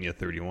at Mania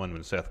 31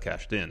 when Seth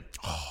cashed in.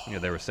 You know,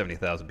 there were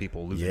 70,000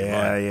 people losing their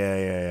mind.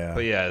 Yeah.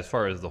 But yeah, as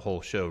far as the whole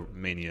show,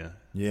 Mania,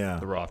 yeah,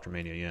 the Raw After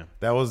Mania, yeah,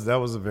 that was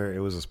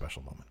it was a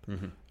special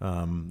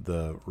moment.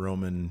 The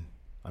Roman,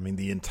 I mean,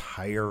 the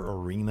entire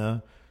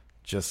arena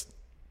just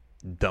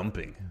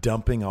dumping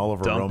all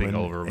over Roman,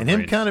 and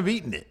him kind of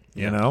eating it,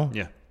 you know,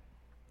 yeah.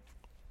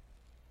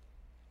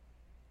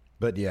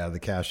 But yeah, the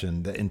cash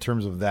in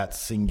terms of that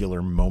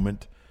singular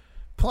moment,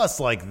 plus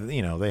like,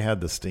 you know, they had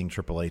the Sting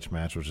Triple H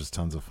match, which is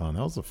tons of fun.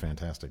 That was a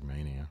fantastic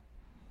Mania.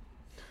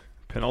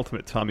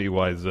 Penultimate Tommy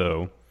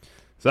Wiseau.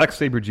 Zack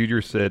Sabre Jr.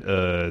 said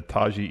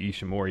Taiji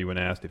Ishimori when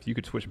asked if you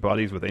could switch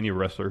bodies with any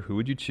wrestler, who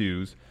would you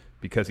choose?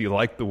 Because he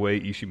liked the way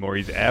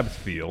Ishimori's abs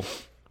feel.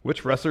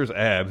 Which wrestler's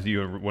abs do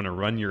you want to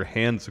run your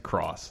hands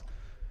across?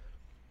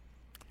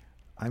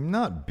 I'm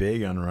not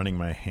big on running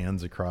my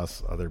hands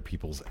across other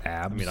people's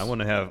abs. I mean, I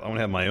want to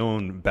have my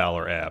own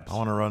Balor abs. I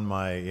want to run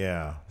my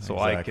so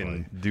exactly. I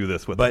can do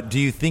this with. But do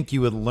you think you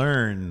would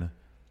learn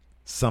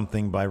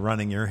something by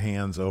running your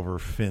hands over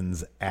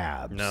Finn's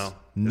abs? No.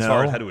 No. As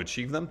far as how to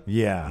achieve them?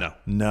 Yeah.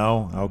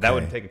 No. Okay. That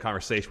would take a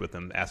conversation with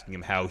him, asking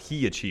him how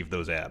he achieved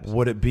those abs.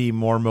 Would it be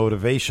more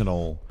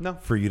motivational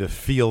for you to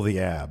feel the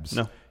abs?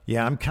 No.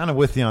 Yeah, I'm kind of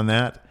with you on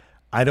that.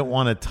 I don't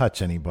want to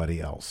touch anybody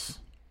else.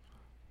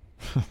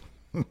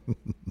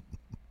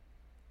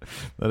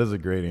 That is a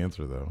great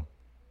answer, though.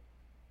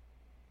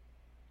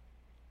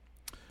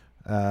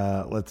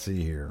 Let's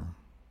see here.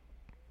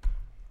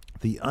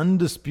 The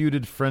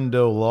undisputed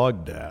friendo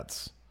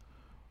Logdats.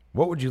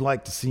 What would you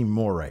like to see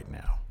more right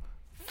now?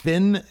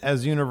 Finn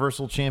as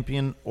Universal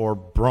Champion or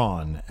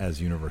Braun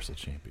as Universal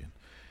Champion?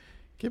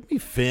 Give me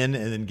Finn,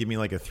 and then give me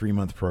like a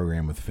 3-month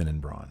program with Finn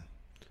and Braun.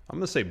 I'm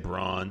going to say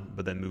Braun,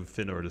 but then move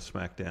Finn over to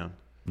SmackDown.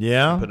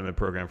 Yeah? Put him in a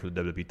program for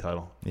the WWE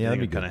title. Yeah, that'd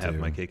be good, kind of have too.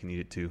 my cake and eat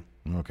it, too.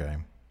 Okay.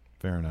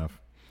 Fair enough.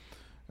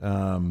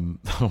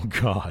 Oh,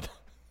 God.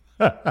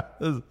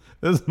 This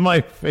is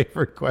my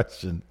favorite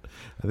question.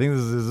 I think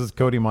this is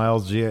Cody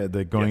Miles,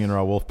 the Going in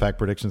Raw Wolfpack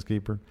predictions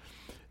keeper.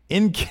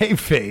 In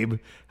kayfabe,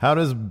 how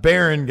does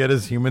Baron get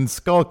his human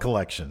skull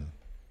collection?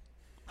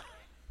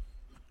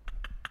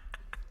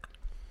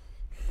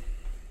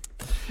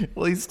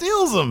 Well, he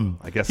steals them.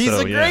 I guess he's so,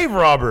 a grave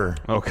robber.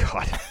 Oh,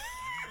 God.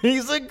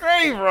 He's a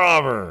grave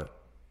robber.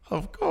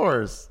 Of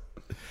course.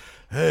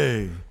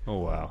 Hey, Oh,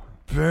 wow.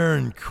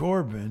 Baron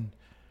Corbin,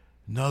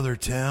 another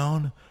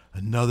town,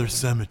 another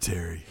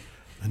cemetery,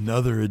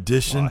 another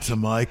addition to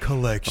my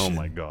collection. Oh,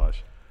 my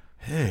gosh.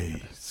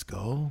 Hey,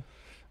 Skull.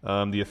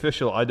 The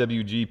official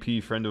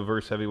IWGP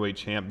Friendoverse Heavyweight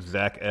Champ,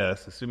 Zach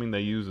S., assuming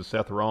they use the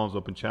Seth Rollins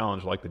Open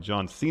Challenge like the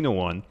John Cena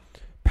one,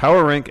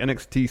 power rank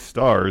NXT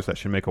stars that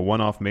should make a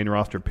one-off main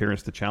roster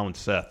appearance to challenge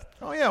Seth.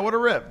 Oh, yeah, what a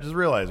rip. Just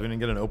realized we didn't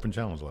get an open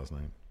challenge last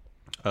night.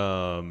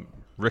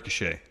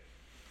 Ricochet.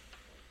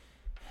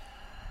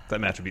 That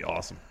match would be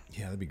awesome.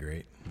 Yeah, that'd be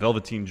great.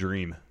 Velveteen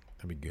Dream.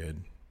 That'd be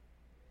good.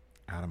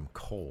 Adam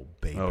Cole,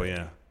 baby. Oh,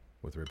 yeah.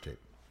 With rib tape.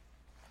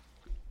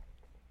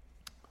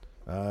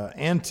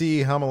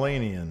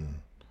 Anti-Hamelanian.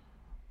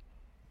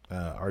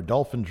 Are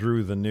Dolphin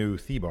Drew the new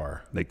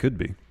Thebar? They could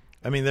be.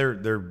 I mean, their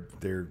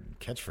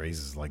catchphrase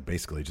is like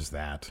basically just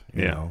that.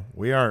 You Yeah. know?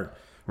 We're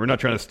not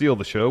trying to steal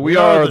the show. We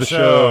are the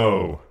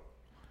show.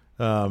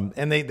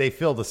 And they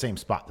fill the same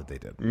spot that they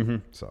did. Mm-hmm.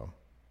 So,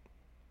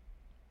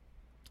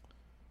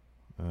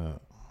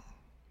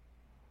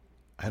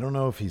 I don't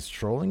know if he's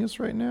trolling us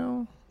right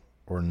now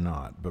or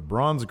not. But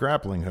Braun's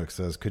Grappling Hook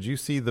says, could you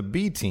see the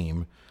B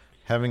team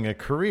having a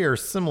career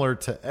similar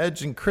to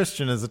Edge and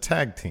Christian as a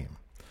tag team?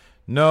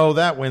 No,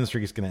 that win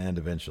streak is going to end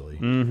eventually.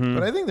 Mm-hmm.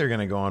 But I think they're going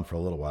to go on for a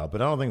little while.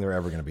 But I don't think they're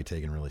ever going to be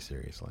taken really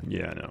seriously.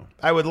 Yeah, I know.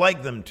 I would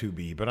like them to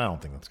be, but I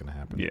don't think that's going to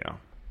happen. Yeah.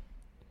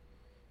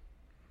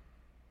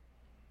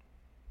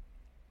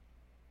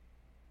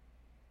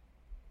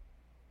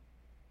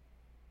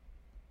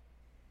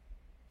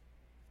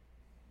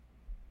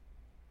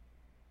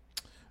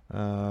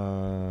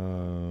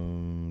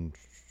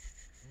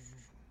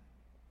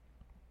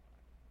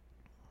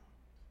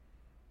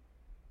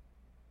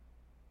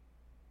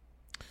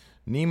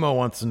 Nemo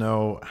wants to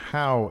know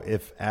how,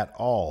 if at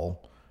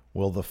all,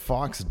 will the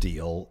Fox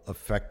deal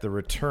affect the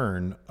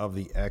return of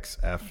the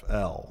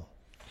XFL?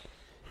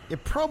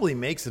 It probably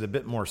makes it a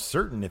bit more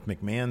certain if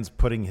McMahon's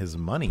putting his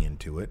money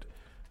into it.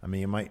 I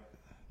mean, it might,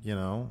 isn't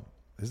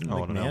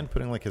McMahon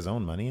putting like his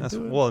own money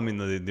into it? Well, I mean,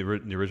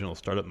 the original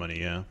startup money,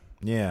 yeah.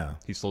 Yeah.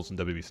 He sold some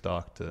WWE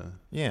stock to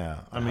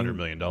 $100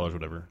 million,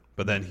 whatever.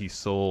 But then he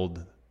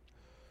sold.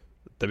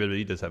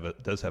 WWE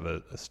does have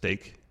a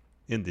stake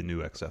in the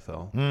new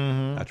XFL.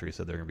 Mm-hmm. After he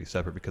said they're going to be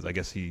separate, because I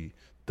guess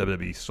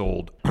WWE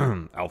sold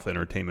Alpha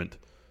Entertainment,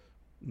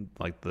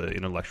 like the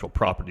intellectual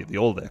property of the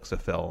old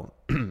XFL,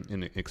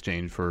 in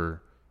exchange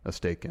for a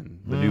stake in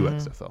the new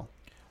XFL.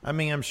 I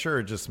mean, I'm sure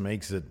it just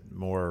makes it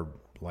more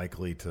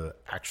likely to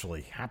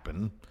actually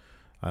happen.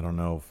 I don't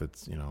know if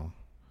it's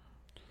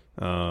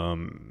How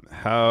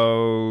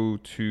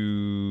to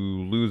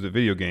lose at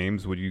video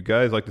games. Would you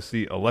guys like to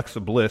see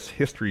Alexa Bliss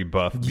history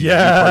buff be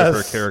Yes. a new part of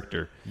her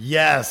character?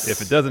 Yes.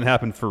 If it doesn't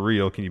happen for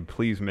real, can you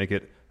please make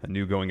it a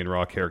new Going in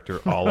Raw character,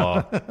 a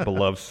la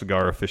beloved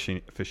cigar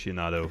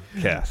aficionado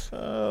Cass?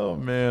 Oh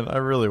man, I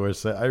really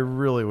wish they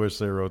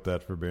wrote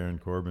that for Baron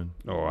Corbin.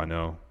 Oh, I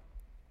know.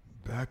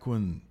 Back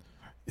when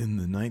in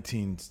the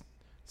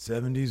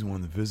 1970s,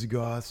 when the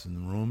Visigoths and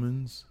the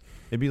Romans,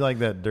 it'd be like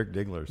that Dirk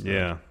Diggler stuff.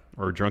 Yeah,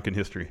 or Drunken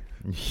History.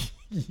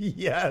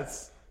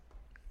 Yes.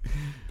 All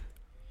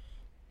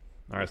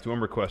right, let's do one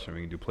more question.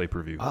 We can do play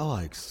per view. I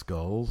like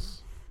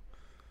skulls.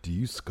 Do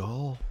you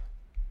skull?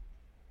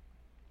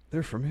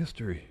 They're from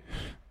history.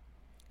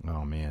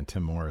 Oh man,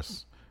 Tim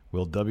Morris.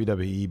 Will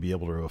WWE be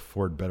able to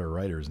afford better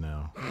writers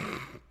now?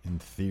 In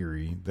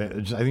theory, I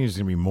think it's going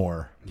to be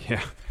more.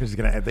 Yeah,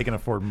 they can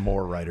afford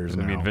more writers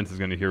now. I mean, Vince is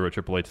going to hear what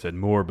Triple H said,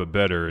 more but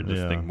better, and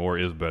just think more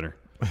is better.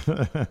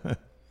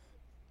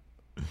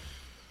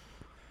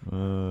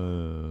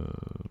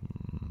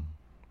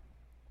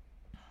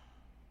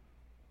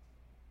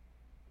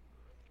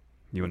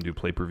 You want to do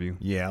pay-per-view?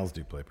 Yeah, let's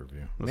do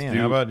pay-per-view. Man,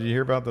 how about, did you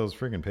hear about those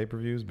freaking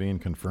pay-per-views being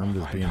confirmed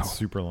as being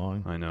super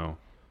long? I know.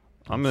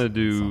 I'm going to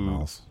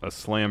do a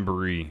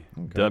Slamboree.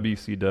 Okay.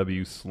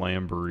 WCW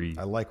Slamboree.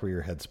 I like where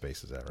your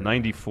headspace is at right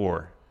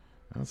 94.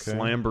 Now. Okay.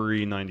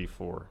 Slamboree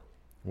 94.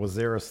 Was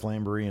there a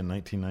Slamboree in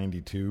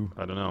 1992?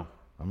 I don't know.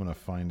 I'm going to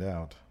find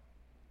out.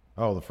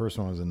 Oh, the first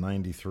one was in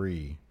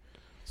 93.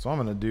 So I'm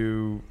going to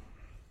do...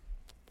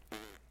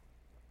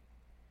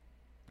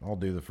 I'll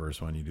do the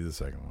first one. You do the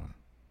second one.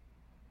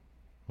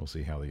 We'll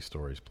see how these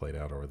stories played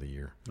out over the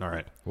year. All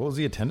right. What was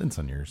the attendance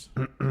on yours?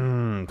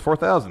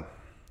 4,000.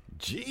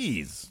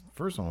 Jeez.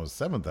 First one was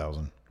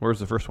 7,000. Where's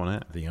the first one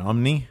at? The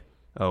Omni.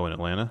 Oh, in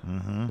Atlanta?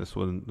 Mm-hmm. This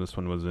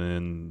one was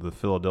in the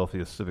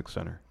Philadelphia Civic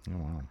Center. Oh,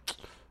 wow.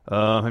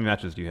 How many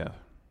matches do you have?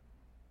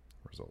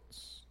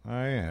 Results.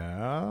 I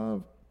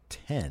have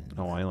 10.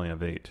 Oh, I only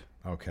have 8.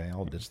 Okay,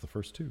 I'll ditch the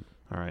first 2.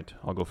 All right,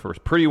 I'll go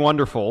first. Pretty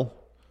Wonderful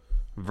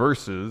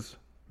versus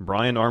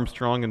Brian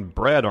Armstrong and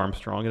Brad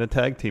Armstrong in a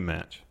tag team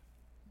match.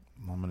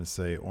 I'm going to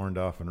say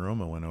Orndorff and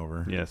Roma went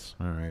over. Yes.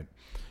 All right.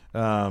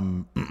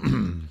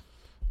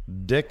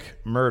 Dick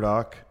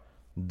Murdoch,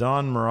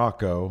 Don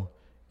Morocco,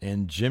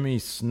 and Jimmy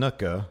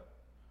Snuka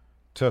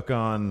took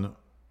on.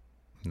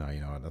 No,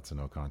 you know what? That's a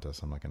no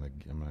contest. I'm not gonna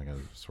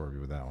swerve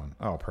you with that one.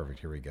 Oh, perfect.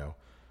 Here we go.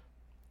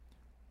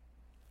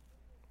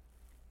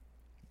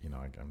 You know,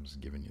 I'm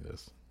just giving you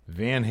this.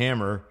 Van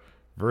Hammer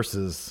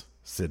versus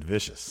Sid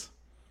Vicious.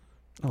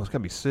 Oh, it's got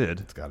to be Sid.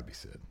 It's got to be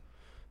Sid.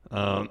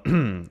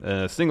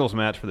 A singles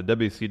match for the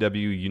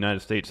WCW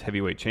United States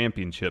Heavyweight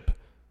Championship.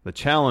 The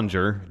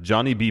challenger,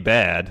 Johnny B.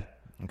 Bad,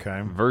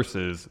 okay,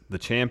 versus the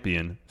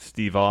champion,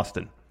 Steve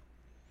Austin.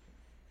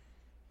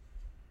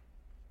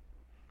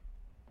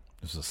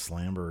 This is a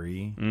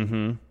Slamboree.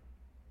 Mm-hmm.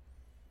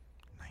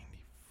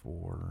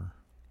 94.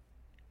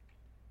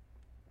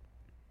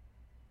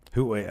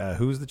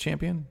 Who's the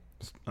champion?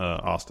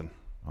 Austin.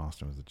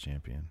 Austin was the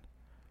champion.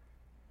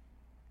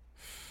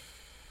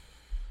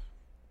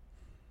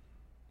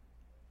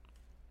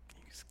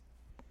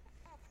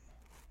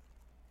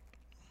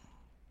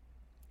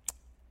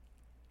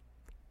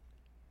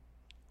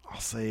 I'll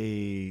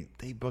say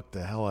they booked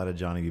the hell out of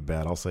Johnny B.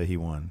 Bad. I'll say he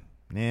won.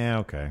 Yeah,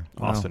 okay.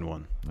 Austin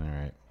won. All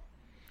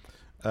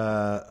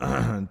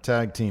right.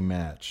 Tag team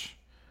match.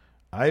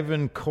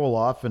 Ivan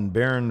Koloff and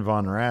Baron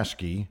Von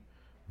Raschke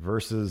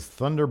versus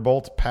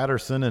Thunderbolt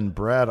Patterson and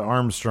Brad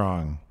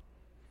Armstrong.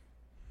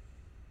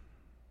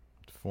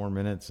 4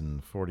 minutes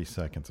and 40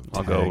 seconds of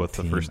I'll tag go with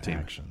the team first team.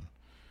 action.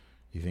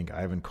 You think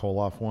Ivan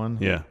Koloff won?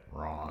 Yeah.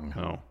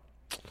 Wrong.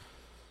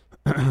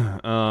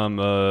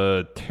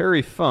 Oh.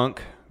 Terry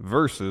Funk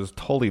versus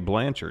Tully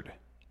Blanchard.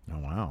 Oh,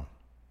 wow.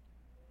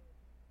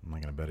 I'm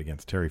not going to bet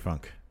against Terry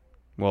Funk.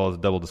 Well, it's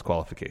double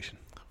disqualification.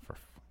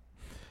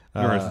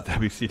 Nor is it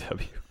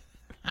WCW.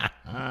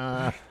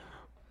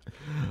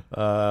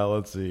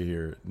 Let's see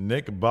here.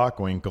 Nick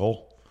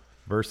Bockwinkel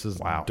versus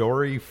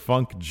Dory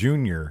Funk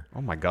Jr.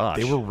 Oh, my gosh.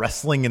 They were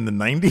wrestling in the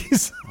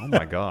 90s? Oh,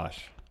 my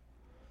gosh.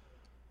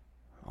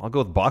 I'll go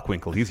with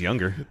Bockwinkel. He's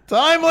younger.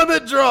 Time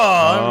limit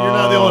draw. Oh. You're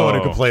not the only one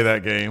who could play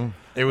that game.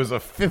 It was a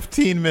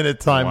 15-minute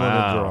time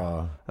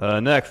limit draw.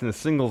 Next, in a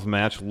singles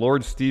match,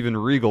 Lord Steven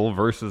Regal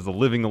versus the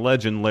living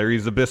legend Larry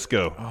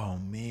Zbyszko. Oh,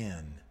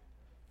 man.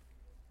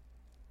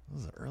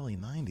 This was the early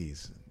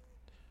 90s.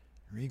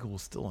 Regal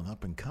was still an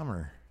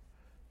up-and-comer.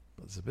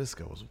 But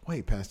Zbyszko was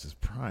way past his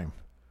prime.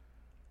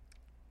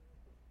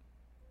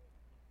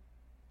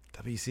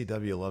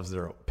 WCW loves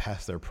their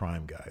past their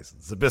prime guys.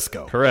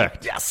 Zbyszko.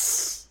 Correct.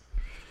 Yes.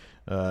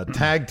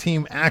 Tag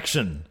team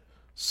action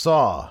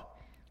saw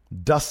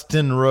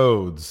Dustin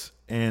Rhodes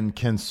and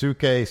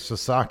Kensuke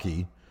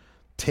Sasaki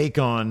take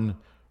on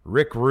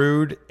Rick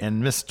Rude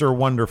and Mr.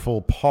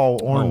 Wonderful Paul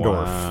Orndorff.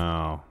 Oh,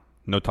 wow.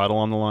 No title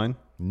on the line?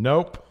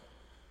 Nope.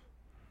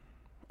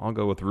 I'll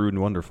go with Rude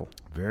and Wonderful.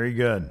 Very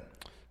good.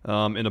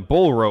 In a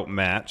bull rope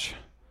match,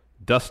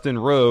 Dustin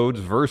Rhodes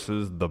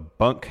versus the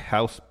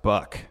Bunkhouse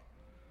Buck.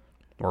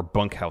 Or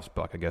Bunkhouse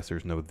Buck. I guess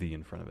there's no "the"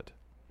 in front of it.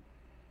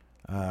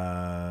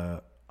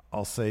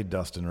 I'll say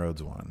Dustin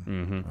Rhodes won.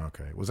 Mm-hmm.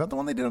 Okay. Was that the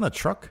one they did on a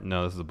truck?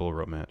 No, this is a bull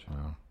rope match.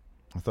 Oh,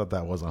 I thought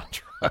that was on a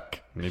truck.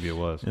 Maybe it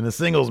was. In a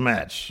singles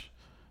match,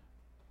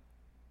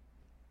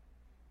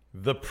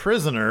 The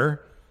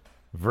Prisoner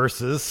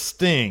versus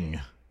Sting.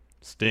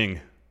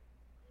 Sting.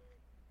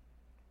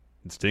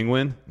 Did Sting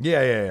win?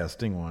 Yeah.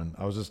 Sting won.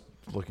 I was just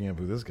looking up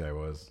who this guy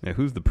was. Yeah,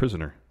 who's the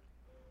prisoner?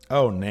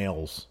 Oh,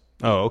 Nails.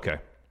 Oh, okay.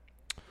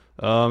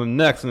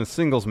 Next, in a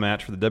singles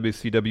match for the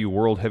WCW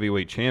World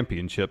Heavyweight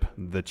Championship,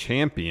 the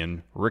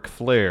champion, Ric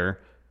Flair,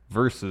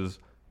 versus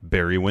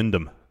Barry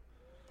Windham.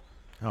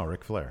 Oh,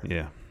 Ric Flair.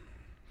 Yeah.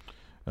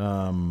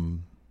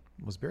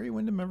 Was Barry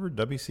Windham ever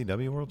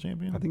WCW World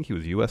Champion? I think he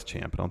was U.S.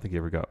 champ, but I don't think he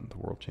ever got the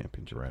World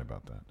Championship. Right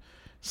about that.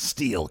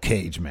 Steel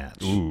cage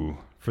match. Ooh.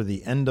 For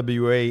the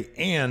NWA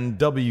and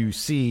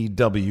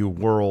WCW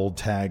World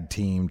Tag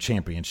Team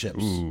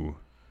Championships. Ooh.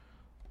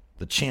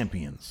 The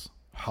champions,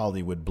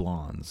 Hollywood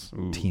Blondes,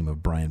 team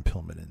of Brian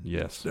Pillman and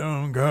yes.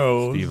 Stone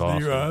Cold Steve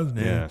Austin.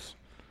 Yes.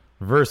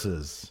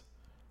 Versus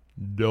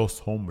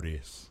Dos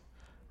Hombres,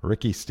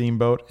 Ricky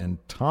Steamboat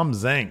and Tom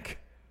Zank.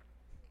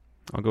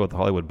 I'll go with the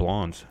Hollywood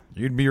Blondes.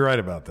 You'd be right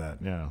about that,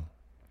 yeah.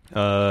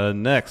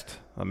 Next,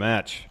 a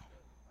match.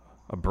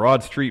 A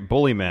Broad Street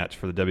Bully match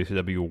for the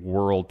WCW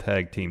World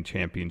Tag Team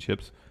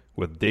Championships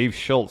with Dave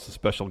Schultz, the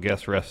special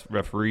guest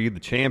referee, the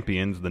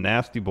champions, the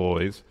Nasty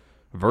Boys,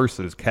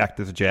 versus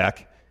Cactus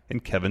Jack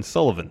and Kevin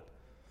Sullivan.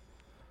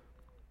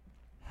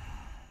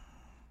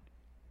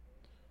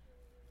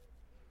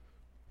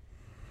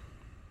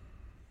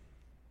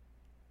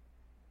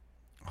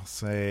 I'll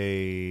say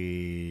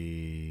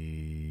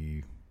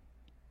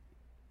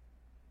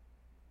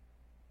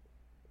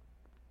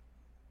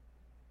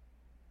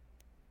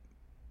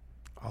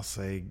I'll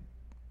say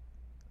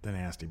the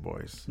Nasty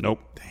Boys.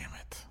 Nope. Damn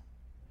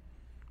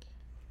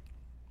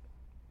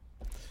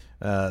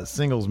it.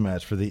 Singles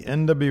match for the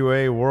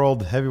NWA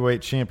World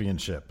Heavyweight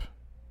Championship.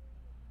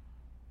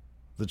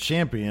 The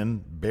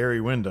champion, Barry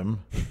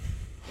Windham.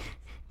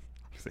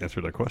 Just answer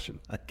that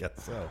question. I guess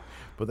so.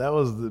 But that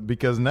was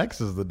because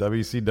next is the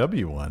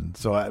WCW one.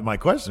 So my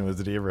question was,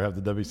 did he ever have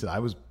the WCW? I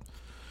was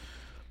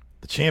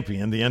the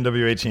champion, the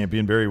NWA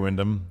champion, Barry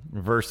Windham,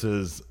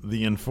 versus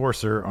the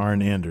enforcer,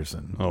 Arn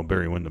Anderson. Oh,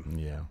 Barry Windham.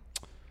 Yeah.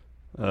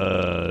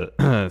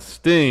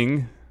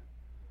 Sting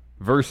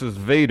versus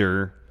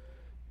Vader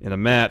in a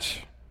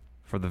match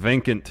for the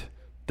vacant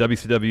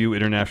WCW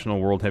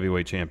International World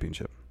Heavyweight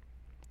Championship.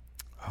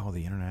 Oh,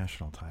 the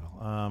international title.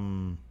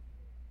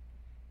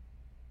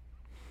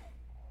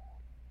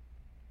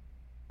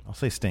 I'll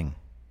say Sting.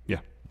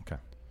 Yeah. Okay.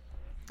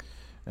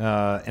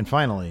 And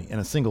finally, in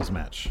a singles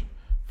match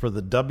for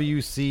the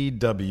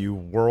WCW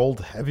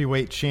World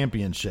Heavyweight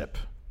Championship,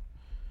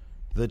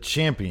 the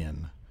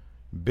champion,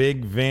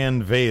 Big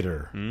Van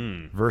Vader,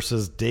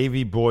 versus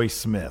Davey Boy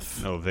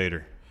Smith. No,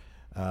 Vader.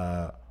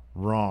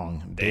 Wrong.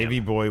 Damn. Davey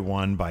Boy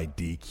won by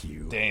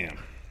DQ. Damn.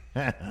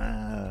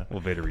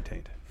 Well, Vader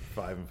retained.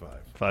 5-5.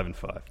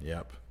 5-5.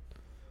 Yep.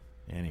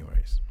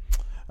 Anyways.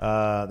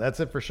 That's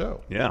it for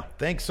show. Yeah.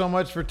 Thanks so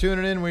much for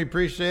tuning in. We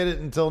appreciate it.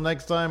 Until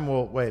next time,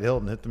 wait,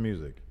 Hilton, hit the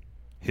music.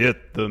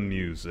 Hit the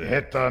music.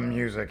 Hit the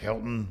music,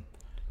 Hilton.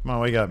 Come on,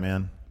 what you got,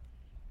 man?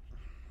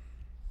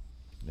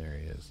 There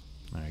he is.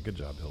 All right, good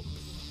job, Hilton.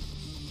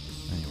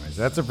 Anyways,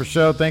 that's it for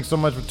show. Thanks so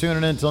much for tuning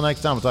in. Until next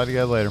time, we'll talk to you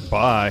guys later.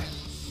 Bye.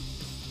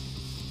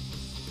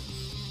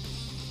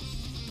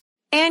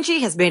 Angie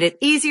has made it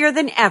easier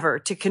than ever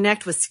to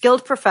connect with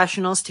skilled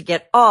professionals to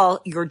get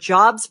all your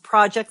jobs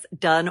projects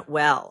done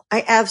well.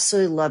 I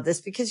absolutely love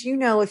this because,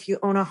 if you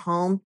own a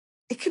home,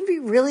 it can be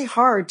really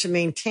hard to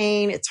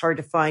maintain. It's hard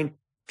to find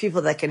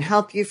people that can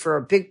help you for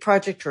a big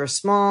project or a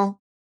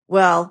small.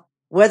 Well,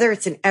 whether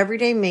it's in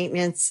everyday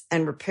maintenance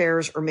and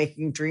repairs or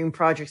making dream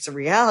projects a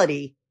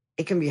reality,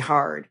 it can be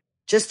hard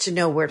just to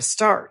know where to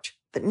start.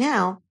 But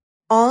now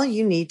all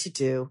you need to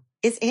do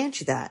is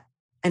Angie that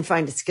and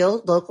find a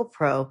skilled local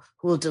pro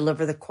who will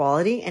deliver the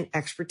quality and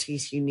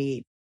expertise you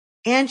need.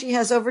 Angie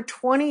has over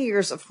 20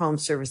 years of home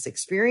service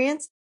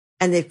experience,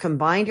 and they've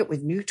combined it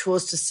with new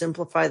tools to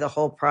simplify the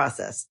whole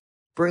process.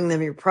 Bring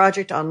them your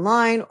project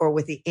online or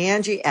with the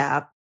Angie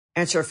app,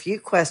 answer a few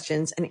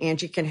questions, and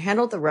Angie can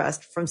handle the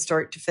rest from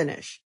start to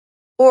finish.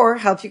 Or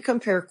help you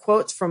compare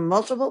quotes from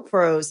multiple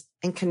pros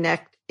and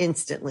connect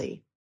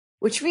instantly,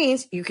 which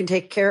means you can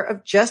take care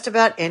of just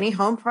about any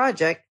home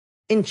project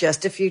in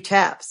just a few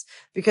taps.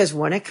 Because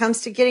when it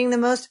comes to getting the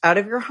most out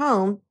of your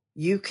home,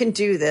 you can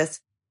do this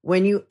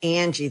when you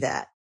Angie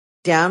that.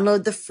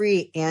 Download the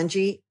free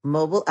Angie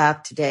mobile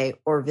app today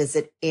or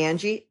visit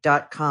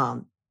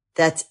Angie.com.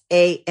 That's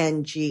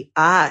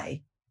ANGI.com.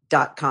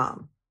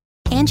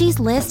 Angie's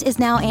List is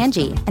now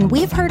Angie, and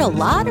we've heard a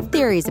lot of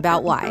theories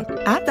about why.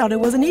 I thought it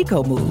was an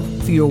eco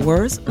move. Fewer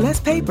words, less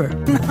paper.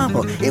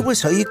 No, it was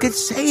so you could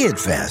say it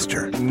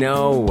faster.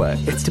 No,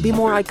 it's to be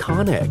more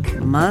iconic.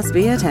 Must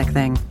be a tech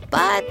thing.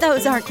 But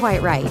those aren't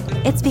quite right.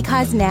 It's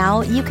because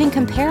now you can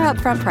compare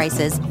upfront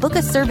prices, book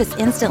a service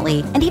instantly,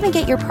 and even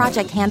get your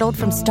project handled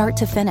from start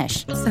to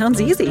finish.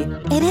 Sounds easy.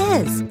 It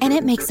is, and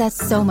it makes us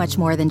so much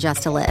more than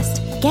just a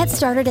list. Get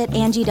started at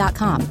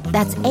Angie.com.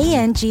 That's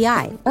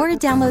ANGI, or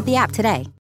download the app today.